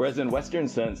 right? Whereas in Western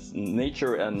sense,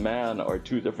 nature and man are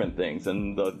two different things.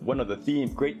 And one of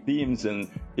the great themes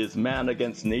is man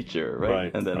against nature,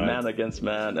 right? And then man against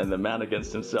man and then man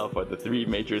against himself are the three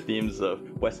major themes of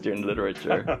Western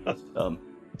literature.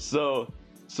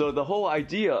 So the whole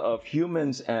idea of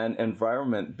humans and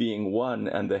environment being one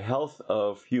and the health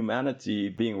of humanity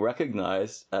being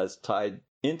recognized as tied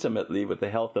intimately with the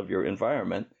health of your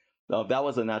environment, that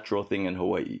was a natural thing in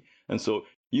Hawaii. And so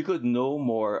you could no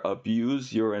more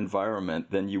abuse your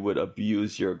environment than you would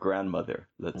abuse your grandmother,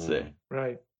 let's say.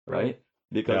 Right.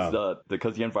 Because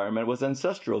the environment was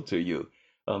ancestral to you.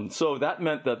 So that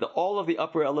meant that all of the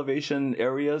upper elevation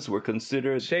areas were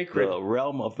considered sacred, the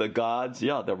realm of the gods.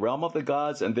 Yeah, the realm of the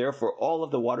gods, and therefore all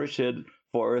of the watershed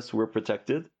forests were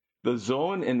protected. The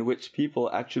zone in which people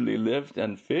actually lived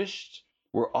and fished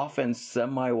were often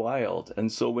semi-wild. And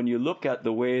so when you look at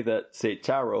the way that, say,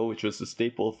 taro, which was the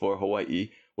staple for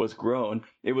Hawaii, was grown,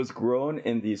 it was grown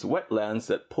in these wetlands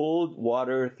that pulled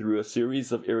water through a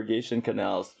series of irrigation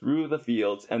canals through the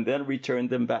fields and then returned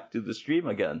them back to the stream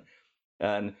again.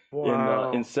 And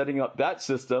in setting up that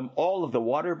system, all of the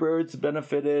water birds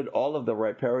benefited, all of the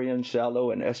riparian, shallow,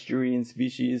 and estuarine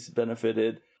species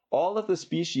benefited. All of the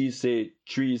species, say,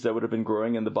 trees that would have been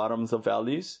growing in the bottoms of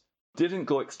valleys, didn't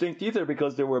go extinct either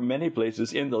because there were many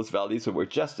places in those valleys that were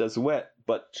just as wet,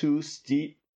 but too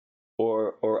steep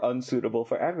or unsuitable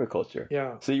for agriculture.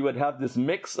 Yeah. So you would have this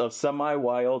mix of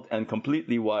semi-wild and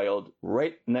completely wild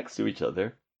right next to each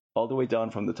other, all the way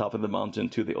down from the top of the mountain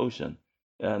to the ocean.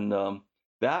 And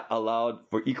that allowed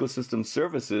for ecosystem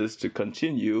services to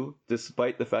continue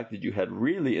despite the fact that you had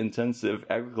really intensive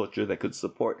agriculture that could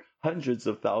support hundreds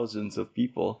of thousands of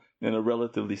people in a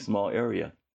relatively small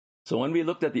area. So when we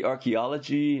looked at the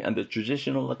archaeology and the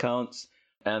traditional accounts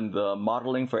and the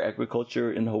modeling for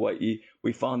agriculture in Hawaii,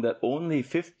 we found that only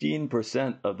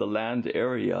 15% of the land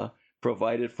area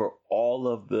provided for all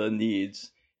of the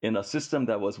needs in a system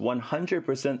that was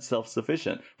 100%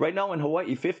 self-sufficient. Right now in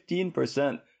Hawaii,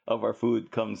 15% of our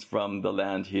food comes from the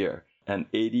land here, and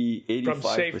 85%. From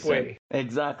Safeway.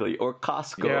 Exactly, or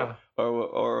Costco,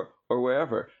 or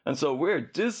wherever. And so we're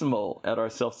dismal at our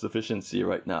self-sufficiency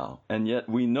right now, and yet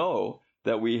we know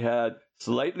that we had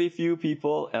slightly few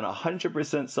people, and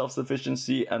 100%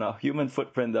 self-sufficiency, and a human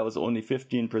footprint that was only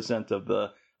 15% of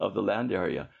the land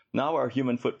area. Now our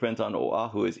human footprint on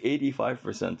Oahu is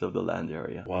 85% of the land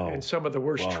area. Wow. And some of the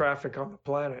worst Wow. traffic on the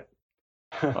planet.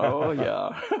 Oh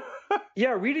yeah.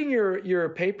 Yeah, reading your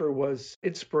paper was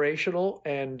inspirational,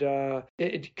 and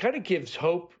it kind of gives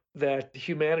hope that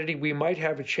humanity, we might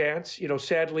have a chance. You know,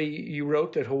 sadly, you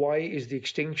wrote that Hawaii is the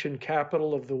extinction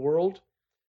capital of the world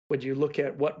when you look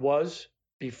at what was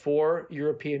before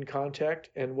European contact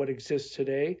and what exists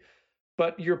today.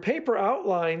 But your paper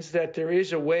outlines that there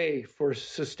is a way for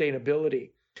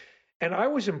sustainability. And I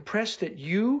was impressed that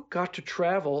you got to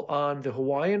travel on the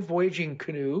Hawaiian voyaging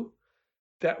canoe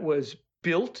that was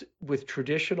built with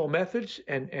traditional methods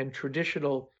and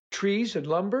traditional trees and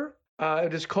lumber.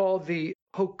 It is called the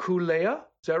Hokulea.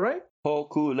 Is that right?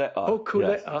 Hokulea.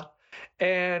 Hokulea. Yes.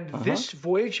 And this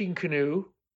voyaging canoe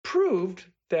proved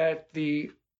that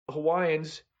the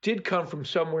Hawaiians did come from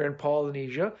somewhere in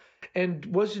Polynesia, and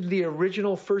was the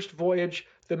original first voyage,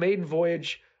 the maiden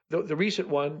voyage, the recent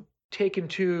one, taken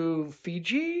to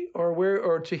Fiji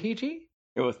or Tahiti?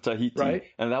 It was Tahiti, Right.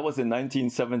 And that was in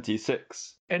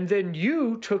 1976. And then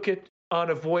you took it on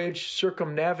a voyage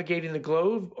circumnavigating the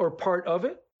globe, or part of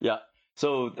it? Yeah.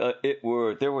 So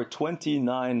there were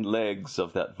 29 legs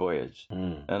of that voyage,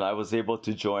 and I was able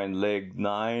to join leg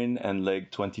 9 and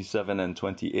leg 27 and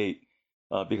 28,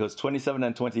 because 27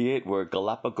 and 28 were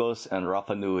Galapagos and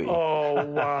Rapa Nui. Oh,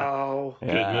 wow.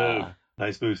 Good move.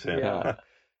 Nice move, Sam.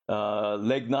 Yeah.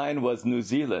 Leg 9 was New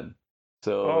Zealand.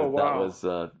 So Oh, wow. that was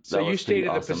So you was stayed pretty in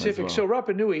the awesome as Pacific. well. So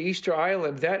Rapa Nui, Easter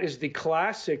Island, that is the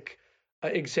classic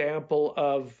example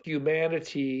of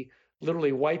humanity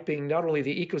literally wiping not only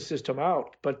the ecosystem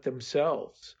out, but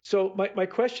themselves. So my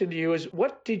question to you is,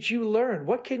 what did you learn?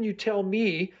 What can you tell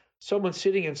me, someone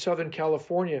sitting in Southern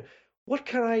California, what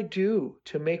can I do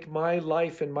to make my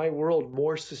life and my world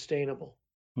more sustainable?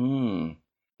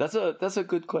 That's a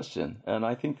good question, and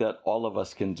I think that all of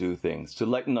us can do things to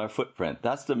lighten our footprint.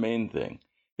 That's the main thing.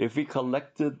 If we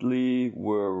collectively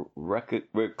were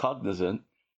cognizant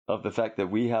of the fact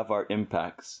that we have our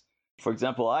impacts. For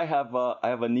example, I have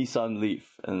a Nissan Leaf,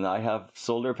 and I have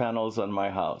solar panels on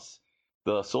my house.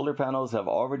 The solar panels have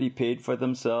already paid for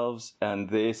themselves, and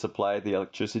they supply the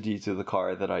electricity to the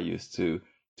car that I use to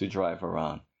drive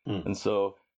around. And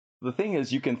so the thing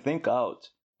is, you can think out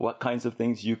what kinds of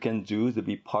things you can do to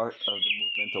be part of the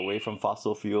movement away from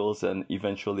fossil fuels and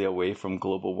eventually away from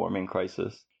global warming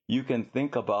crisis. You can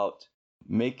think about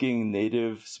making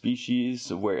native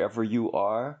species wherever you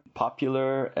are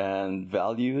popular and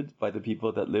valued by the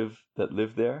people that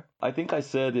live there. I think I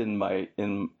said in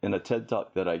a TED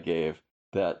talk that I gave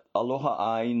that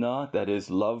aloha aina, that is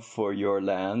love for your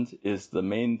land, is the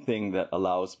main thing that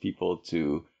allows people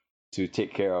to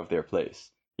take care of their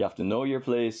place. You have to know your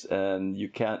place, and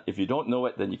if you don't know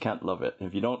it, then you can't love it.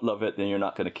 If you don't love it, then you're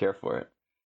not going to care for it.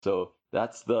 So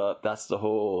that's the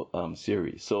whole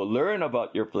series. So learn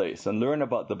about your place and learn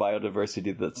about the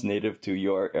biodiversity that's native to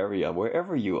your area,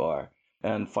 wherever you are,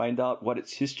 and find out what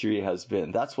its history has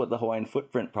been. That's what the Hawaiian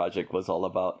Footprint Project was all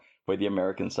about, where the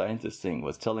American Scientist thing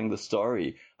was telling the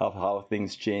story of how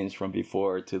things changed from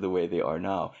before to the way they are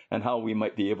now, and how we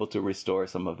might be able to restore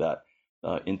some of that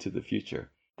into the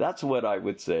future. That's what I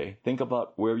would say. Think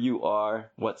about where you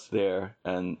are, what's there,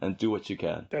 and do what you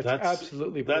can. That's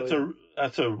absolutely brilliant.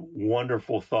 That's a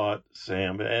wonderful thought,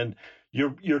 Sam. And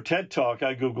your TED Talk,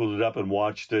 I Googled it up and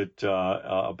watched it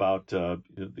about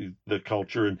the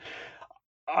culture.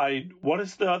 And what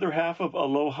is the other half of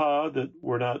aloha that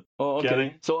we're not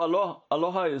getting? So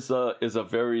aloha is a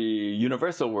very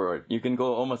universal word. You can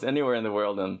go almost anywhere in the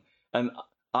world, and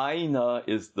aina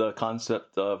is the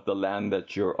concept of the land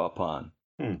that you're upon.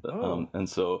 And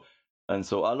so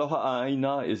aloha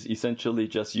aina is essentially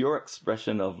just your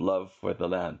expression of love for the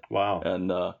land. Wow.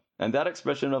 And that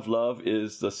expression of love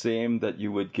is the same that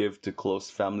you would give to close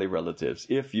family relatives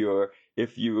if you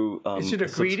Is it a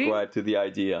greeting? subscribe to the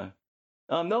idea.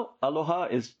 No, aloha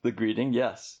is the greeting,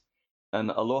 yes. And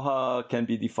aloha can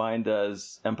be defined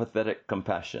as empathetic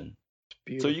compassion.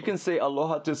 So you can say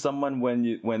aloha to someone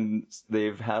when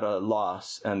they've had a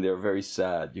loss and they're very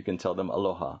sad. You can tell them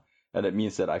aloha. And it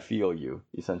means that I feel you,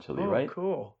 essentially, right? Oh,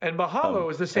 cool. And mahalo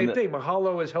is the same thing.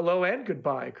 Mahalo is hello and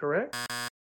goodbye, correct?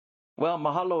 Well,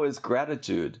 mahalo is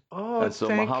gratitude. Oh, and so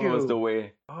thank mahalo you. is the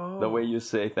way you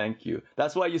say thank you.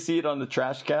 That's why you see it on the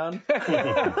trash can.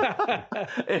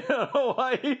 In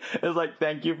Hawaii, it's like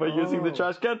thank you for using the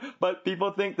trash can. But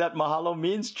people think that mahalo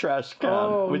means trash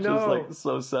can, which is like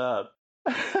so sad.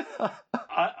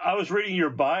 I was reading your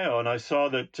bio, and I saw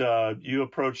that you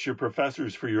approached your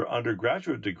professors for your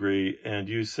undergraduate degree, and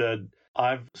you said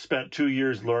I've spent 2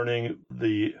 years learning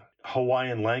the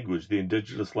Hawaiian language, the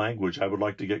indigenous language. I would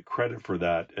like to get credit for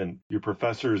that. And your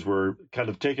professors were kind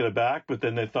of taken aback, but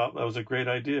then they thought that was a great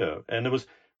idea. And it was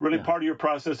really Yeah. part of your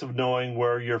process of knowing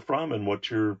where you're from and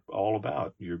what you're all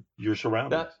about, your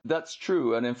surroundings. That's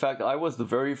true. And in fact, I was the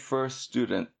very first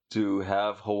student to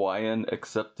have Hawaiian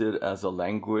accepted as a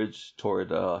language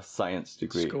toward a science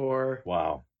degree. Score.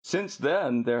 Wow. Since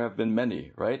then, there have been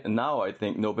many, right? And now I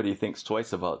think nobody thinks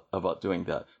twice about doing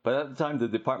that. But at the time, the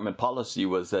department policy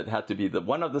was that it had to be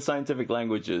one of the scientific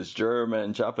languages: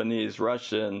 German, Japanese,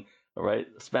 Russian, right?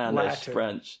 Spanish, Latin.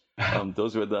 French.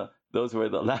 Those were the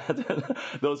Latin.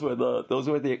 those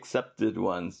were the accepted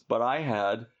ones. But I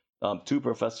had two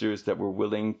professors that were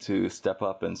willing to step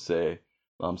up and say,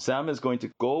 Sam is going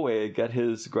to go away, get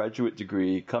his graduate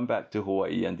degree, come back to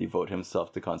Hawaii, and devote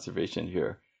himself to conservation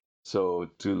here. So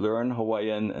to learn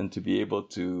Hawaiian and to be able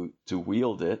to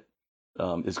wield it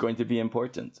is going to be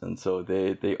important. And so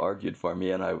they argued for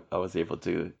me, and I was able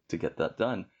to get that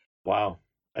done. Wow.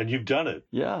 And you've done it.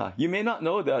 Yeah. You may not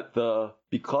know that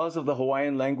because of the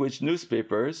Hawaiian language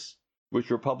newspapers, which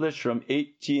were published from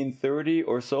 1830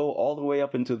 or so all the way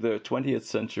up into the 20th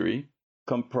century,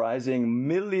 comprising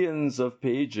millions of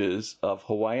pages of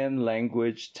Hawaiian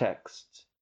language text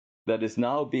that is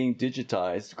now being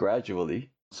digitized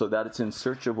gradually so that it's in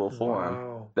searchable form.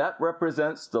 Wow. That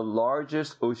represents the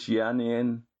largest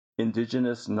Oceanian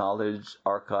indigenous knowledge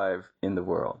archive in the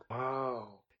world.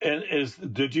 Wow. And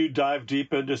did you dive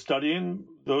deep into studying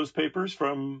those papers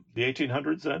from the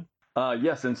 1800s then?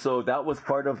 Yes, and so that was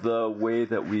part of the way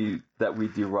that we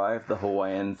derived the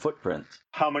Hawaiian footprint.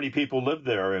 How many people lived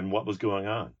there and what was going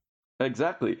on?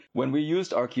 Exactly. When we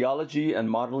used archaeology and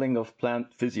modeling of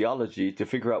plant physiology to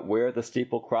figure out where the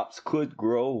staple crops could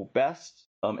grow best,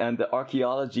 and the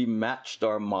archaeology matched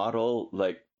our model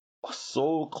like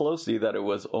so closely that it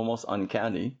was almost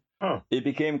uncanny, it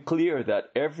became clear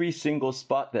that every single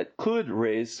spot that could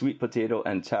raise sweet potato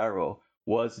and taro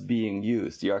was being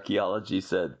used. The archaeology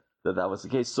said that was the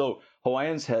case. So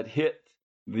Hawaiians had hit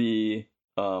the,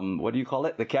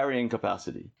 the carrying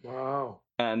capacity. Wow.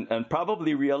 And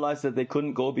probably realized that they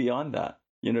couldn't go beyond that.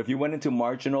 You know, if you went into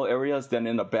marginal areas, then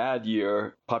in a bad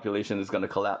year, population is going to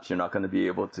collapse. You're not going to be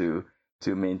able to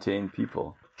maintain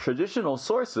people. Traditional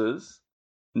sources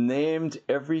named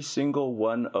every single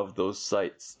one of those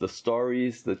sites, the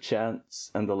stories, the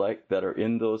chants, and the like that are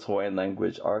in those Hawaiian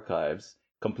language archives,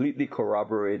 completely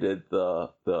corroborated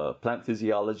the plant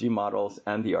physiology models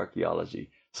and the archaeology.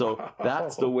 So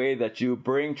that's the way that you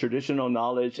bring traditional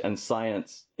knowledge and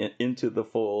science into the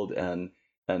fold and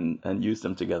use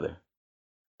them together.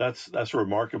 That's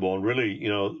remarkable. And really, you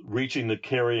know, reaching the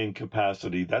carrying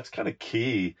capacity, that's kind of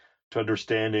key to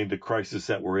understanding the crisis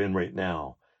that we're in right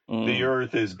now. The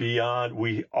Earth is beyond,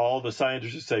 all the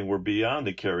scientists are saying we're beyond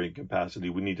the carrying capacity.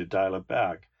 We need to dial it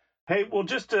back. Hey, well,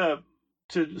 just to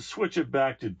switch it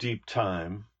back to deep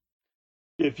time,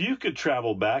 if you could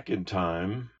travel back in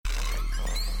time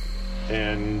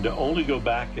and only go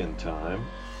back in time,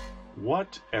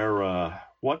 what era,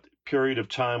 what period of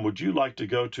time would you like to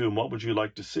go to, and what would you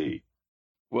like to see?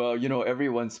 Well, you know,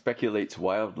 everyone speculates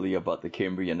wildly about the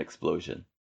Cambrian explosion,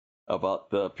 about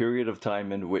the period of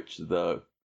time in which the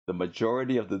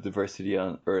majority of the diversity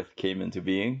on Earth came into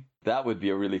being. That would be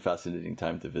a really fascinating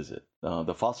time to visit.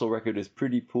 The fossil record is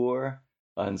pretty poor,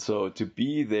 and so to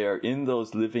be there in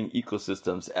those living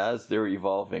ecosystems as they're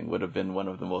evolving would have been one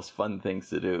of the most fun things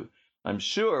to do. I'm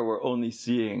sure we're only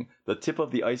seeing the tip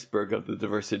of the iceberg of the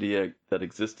diversity that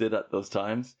existed at those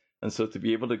times, and so to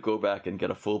be able to go back and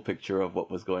get a full picture of what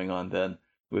was going on then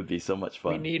would be so much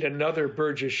fun. We need another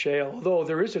Burgess Shale, although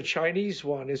there is a Chinese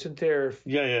one, isn't there?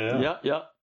 Yeah.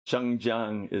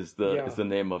 Changjiang is the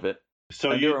name of it.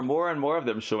 So there are more and more of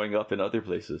them showing up in other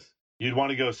places. You'd want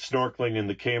to go snorkeling in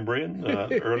the Cambrian,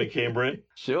 early Cambrian?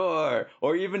 Sure.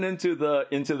 Or even into the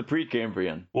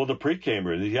Precambrian. Well, the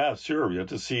Precambrian, yeah, sure. You have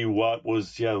to see what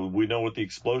was, we know what the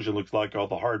explosion looks like, all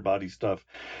the hard body stuff.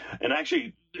 And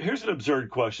actually, here's an absurd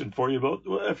question for you both.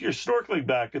 If you're snorkeling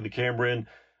back in the Cambrian,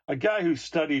 a guy who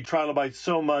studied trilobites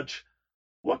so much,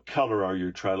 what color are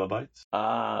your trilobites?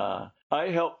 I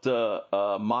helped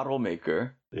a model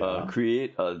maker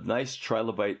create a nice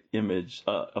trilobite image,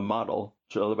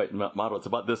 trilobite model. It's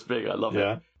about this big. I love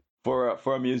it.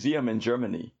 For a museum in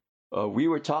Germany. We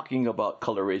were talking about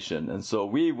coloration, and so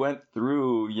we went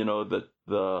through, you know,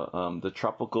 the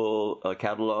tropical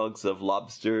catalogs of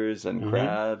lobsters and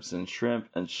crabs and shrimp,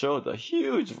 and showed a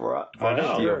huge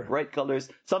variety of bright colors,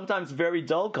 sometimes very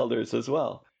dull colors as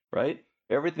well, right?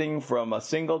 Everything from a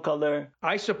single color.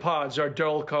 Isopods are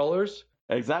dull colors.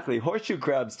 Exactly. Horseshoe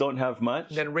crabs don't have much.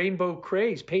 And then rainbow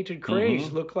crays, painted crays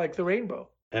Mm-hmm. look like the rainbow.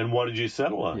 And what did you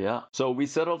settle on? Yeah. So we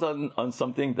settled on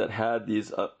something that had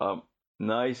these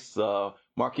nice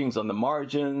markings on the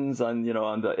margins, on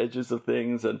on the edges of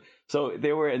things, and so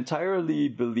they were entirely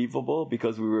believable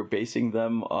because we were basing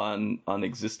them on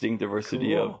existing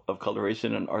diversity Cool. of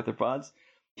coloration and arthropods.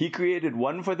 He created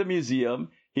one for the museum.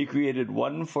 He created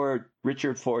one for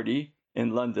Richard Forty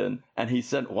in London, and he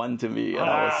sent one to me, and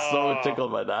I was so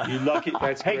tickled by that. You lucky.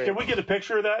 That's Hey, great. can we get a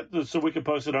picture of that so we can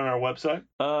post it on our website?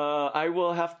 I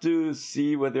will have to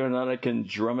see whether or not I can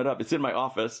drum it up. It's in my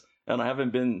office, and I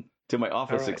haven't been to my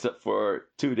office All right. except for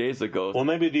 2 days ago. Well,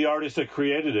 maybe the artist that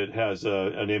created it has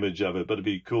an image of it, but it'd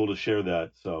be cool to share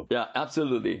that. So, Yeah,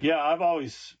 absolutely. yeah, I've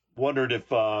always wondered if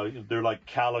they're like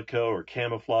calico or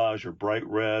camouflage or bright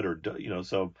red or,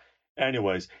 so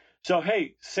anyways. So,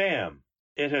 hey, Sam,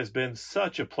 it has been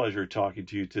such a pleasure talking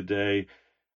to you today.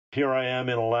 Here I am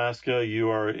in Alaska. You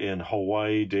are in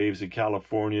Hawaii. Dave's in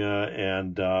California,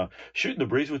 and shooting the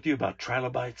breeze with you about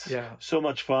trilobites. Yeah. So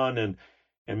much fun.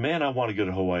 And man, I want to go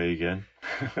to Hawaii again.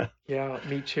 Yeah,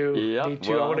 me too. Yep, Me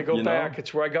too. I well, want to go back.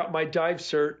 It's where I got my dive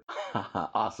cert.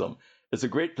 Awesome. It's a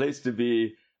great place to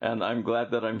be, and I'm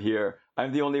glad that I'm here.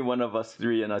 I'm the only one of us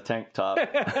three in a tank top.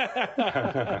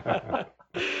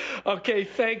 Okay,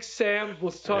 thanks, Sam.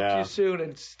 We'll talk to Yeah. you soon,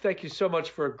 and thank you so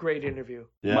much for a great interview.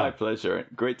 Yeah, My pleasure.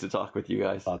 Great to talk with you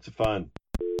guys. lots of fun.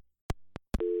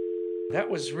 That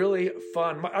was really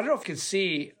fun. I don't know if you can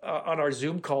see on our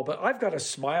Zoom call, but I've got a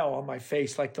smile on my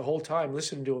face like the whole time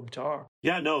listening to him talk.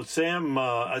 Yeah, no, Sam,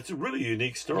 it's a really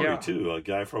unique story, Yeah. too. A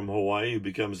guy from Hawaii who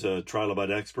becomes a trilobite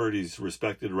expert. He's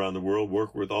respected around the world,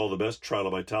 worked with all the best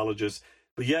trilobitologists,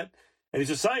 and he's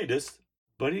a scientist,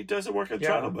 but he doesn't work on Yeah.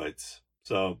 trilobites.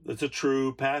 So it's a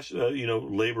true passion,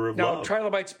 labor of Now, love.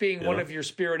 trilobites being one Yeah. of your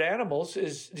spirit animals,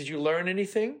 did you learn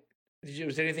anything?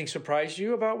 Was anything surprise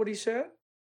you about what he said?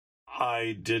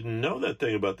 I didn't know that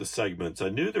thing about the segments. I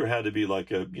knew there had to be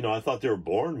I thought they were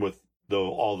born with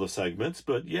all the segments,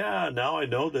 but yeah, now I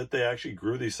know that they actually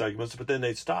grew these segments, but then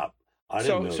they'd stop. I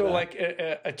didn't know So that. like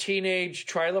a teenage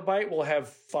trilobite will have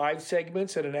 5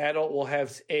 segments, and an adult will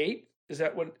have 8. Is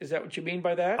that what you mean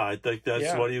by that? I think that's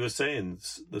Yeah. what he was saying,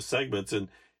 the segments. And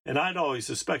I'd always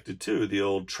suspected, too, the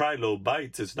old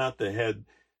trilobites, it's not the head,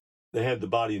 the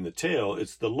body, and the tail,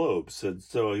 it's the lobes. And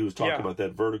so he was talking Yeah. about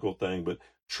that vertical thing, but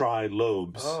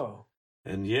trilobes. Oh,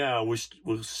 And yeah,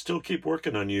 we'll still keep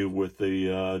working on you with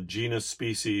the genus,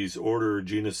 species, order,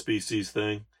 genus, species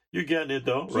thing. You're getting it,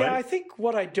 though, right? yeah. I think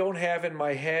what I don't have in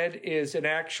my head is an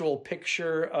actual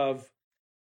picture of.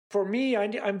 For me,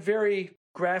 I'm very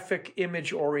graphic,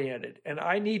 image oriented, and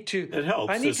I need to. It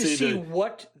helps I need to see the-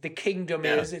 what the kingdom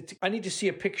Yeah. is. I need to see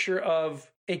a picture of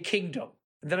a kingdom.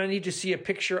 And then I need to see a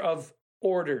picture of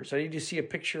orders. I need to see a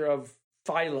picture of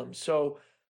phylums. So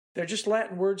they're just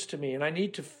Latin words to me, and I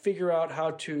need to figure out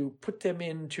how to put them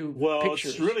into Well,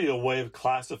 pictures. it's really a way of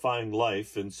classifying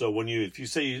life. And so if you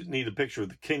say you need a picture of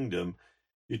the kingdom,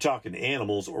 you're talking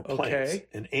animals or plants. Okay.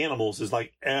 And animals is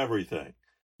like everything.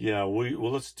 Yeah,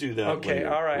 let's do that. Okay,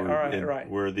 later. all right.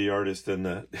 We're the artist and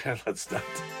the let's not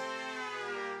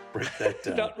break that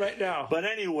down. Not right now. But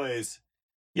anyways,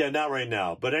 yeah, not right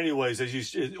now. But anyways,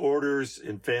 orders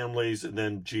and families, and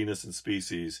then genus and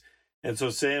species. And so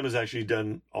Sam has actually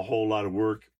done a whole lot of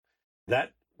work.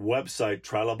 That website,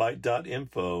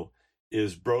 trilobite.info,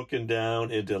 is broken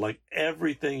down into like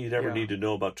everything you'd ever Yeah. need to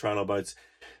know about trilobites.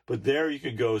 But there you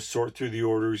could go sort through the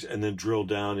orders and then drill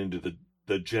down into the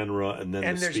genera and then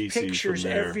and the there's species pictures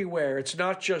from there. everywhere. It's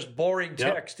not just boring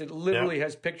Yep. text. It literally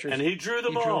has pictures. And he drew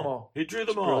them He drew all. them all. He drew It's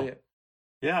them all. brilliant.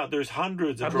 Yeah, there's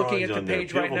hundreds of I'm drawings looking at the on there.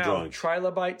 page right Beautiful now, drawings.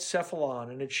 trilobite cephalon,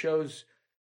 and it shows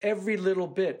every little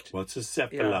bit. What's a Yeah,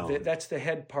 cephalon? that's the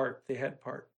head part. The head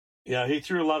part. Yeah, he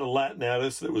threw a lot of Latin at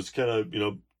us that was kind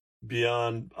of,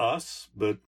 beyond us.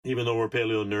 But even though we're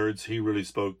paleo nerds, he really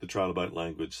spoke the trilobite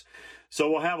language. So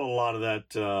we'll have a lot of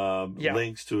that Yeah.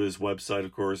 links to his website,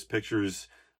 of course, pictures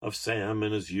of Sam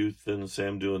in his youth and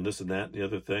Sam doing this and that and the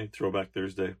other thing, Throwback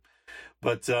Thursday.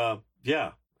 But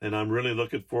yeah, and I'm really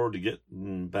looking forward to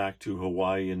getting back to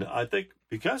Hawaii. And I think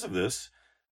because of this,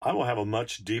 I will have a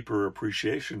much deeper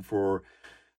appreciation for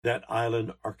that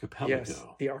island archipelago. Yes,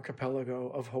 the archipelago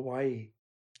of Hawaii.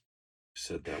 You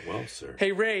said that well, sir.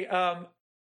 Hey, Ray,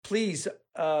 please,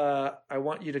 I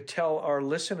want you to tell our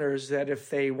listeners that if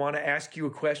they want to ask you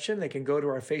a question, they can go to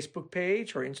our Facebook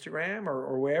page or Instagram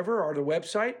or wherever, or the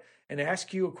website, and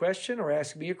ask you a question or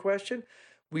ask me a question.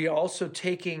 We are also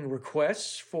taking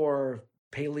requests for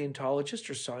paleontologists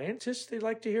or scientists they'd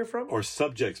like to hear from. Or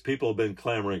subjects. People have been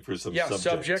clamoring for some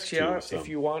subjects. Too, so. If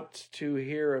you want to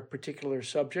hear a particular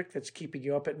subject that's keeping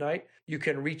you up at night, you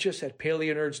can reach us at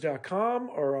paleonerds.com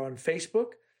or on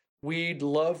Facebook. We'd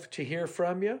love to hear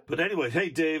from you. But anyway, hey,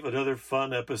 Dave, another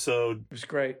fun episode. It was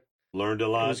great. Learned a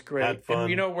lot. It was great. Had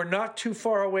fun. And, we're not too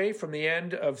far away from the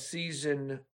end of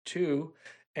season 2.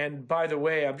 And by the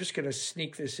way, I'm just going to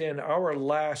sneak this in. Our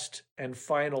last and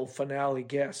final finale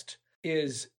guest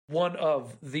is one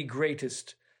of the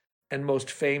greatest and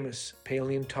most famous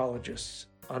paleontologists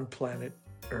on planet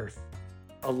Earth,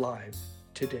 alive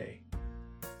today.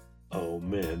 Oh,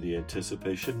 man, the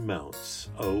anticipation mounts.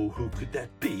 Oh, who could that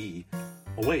be?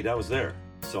 Oh, wait, I was there,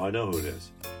 so I know who it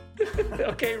is.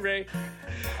 Okay, Ray.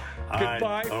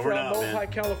 Goodbye from Ojai,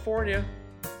 California.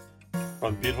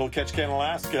 From beautiful Ketchikan,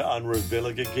 Alaska on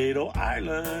Revillagigedo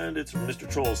Island, it's Mr.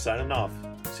 Troll signing off.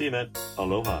 See you, man.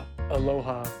 Aloha.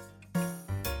 Aloha.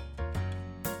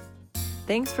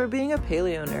 Thanks for being a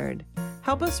paleo nerd.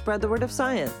 Help us spread the word of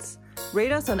science.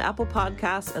 Rate us on Apple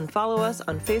Podcasts and follow us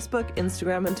on Facebook,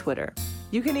 Instagram, and Twitter.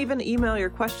 You can even email your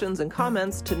questions and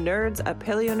comments to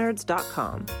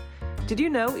nerds@paleonerds.com. Did you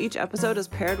know each episode is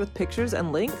paired with pictures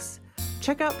and links?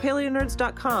 Check out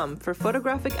paleonerds.com for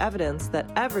photographic evidence that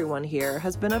everyone here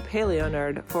has been a paleo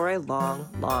nerd for a long,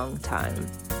 long time.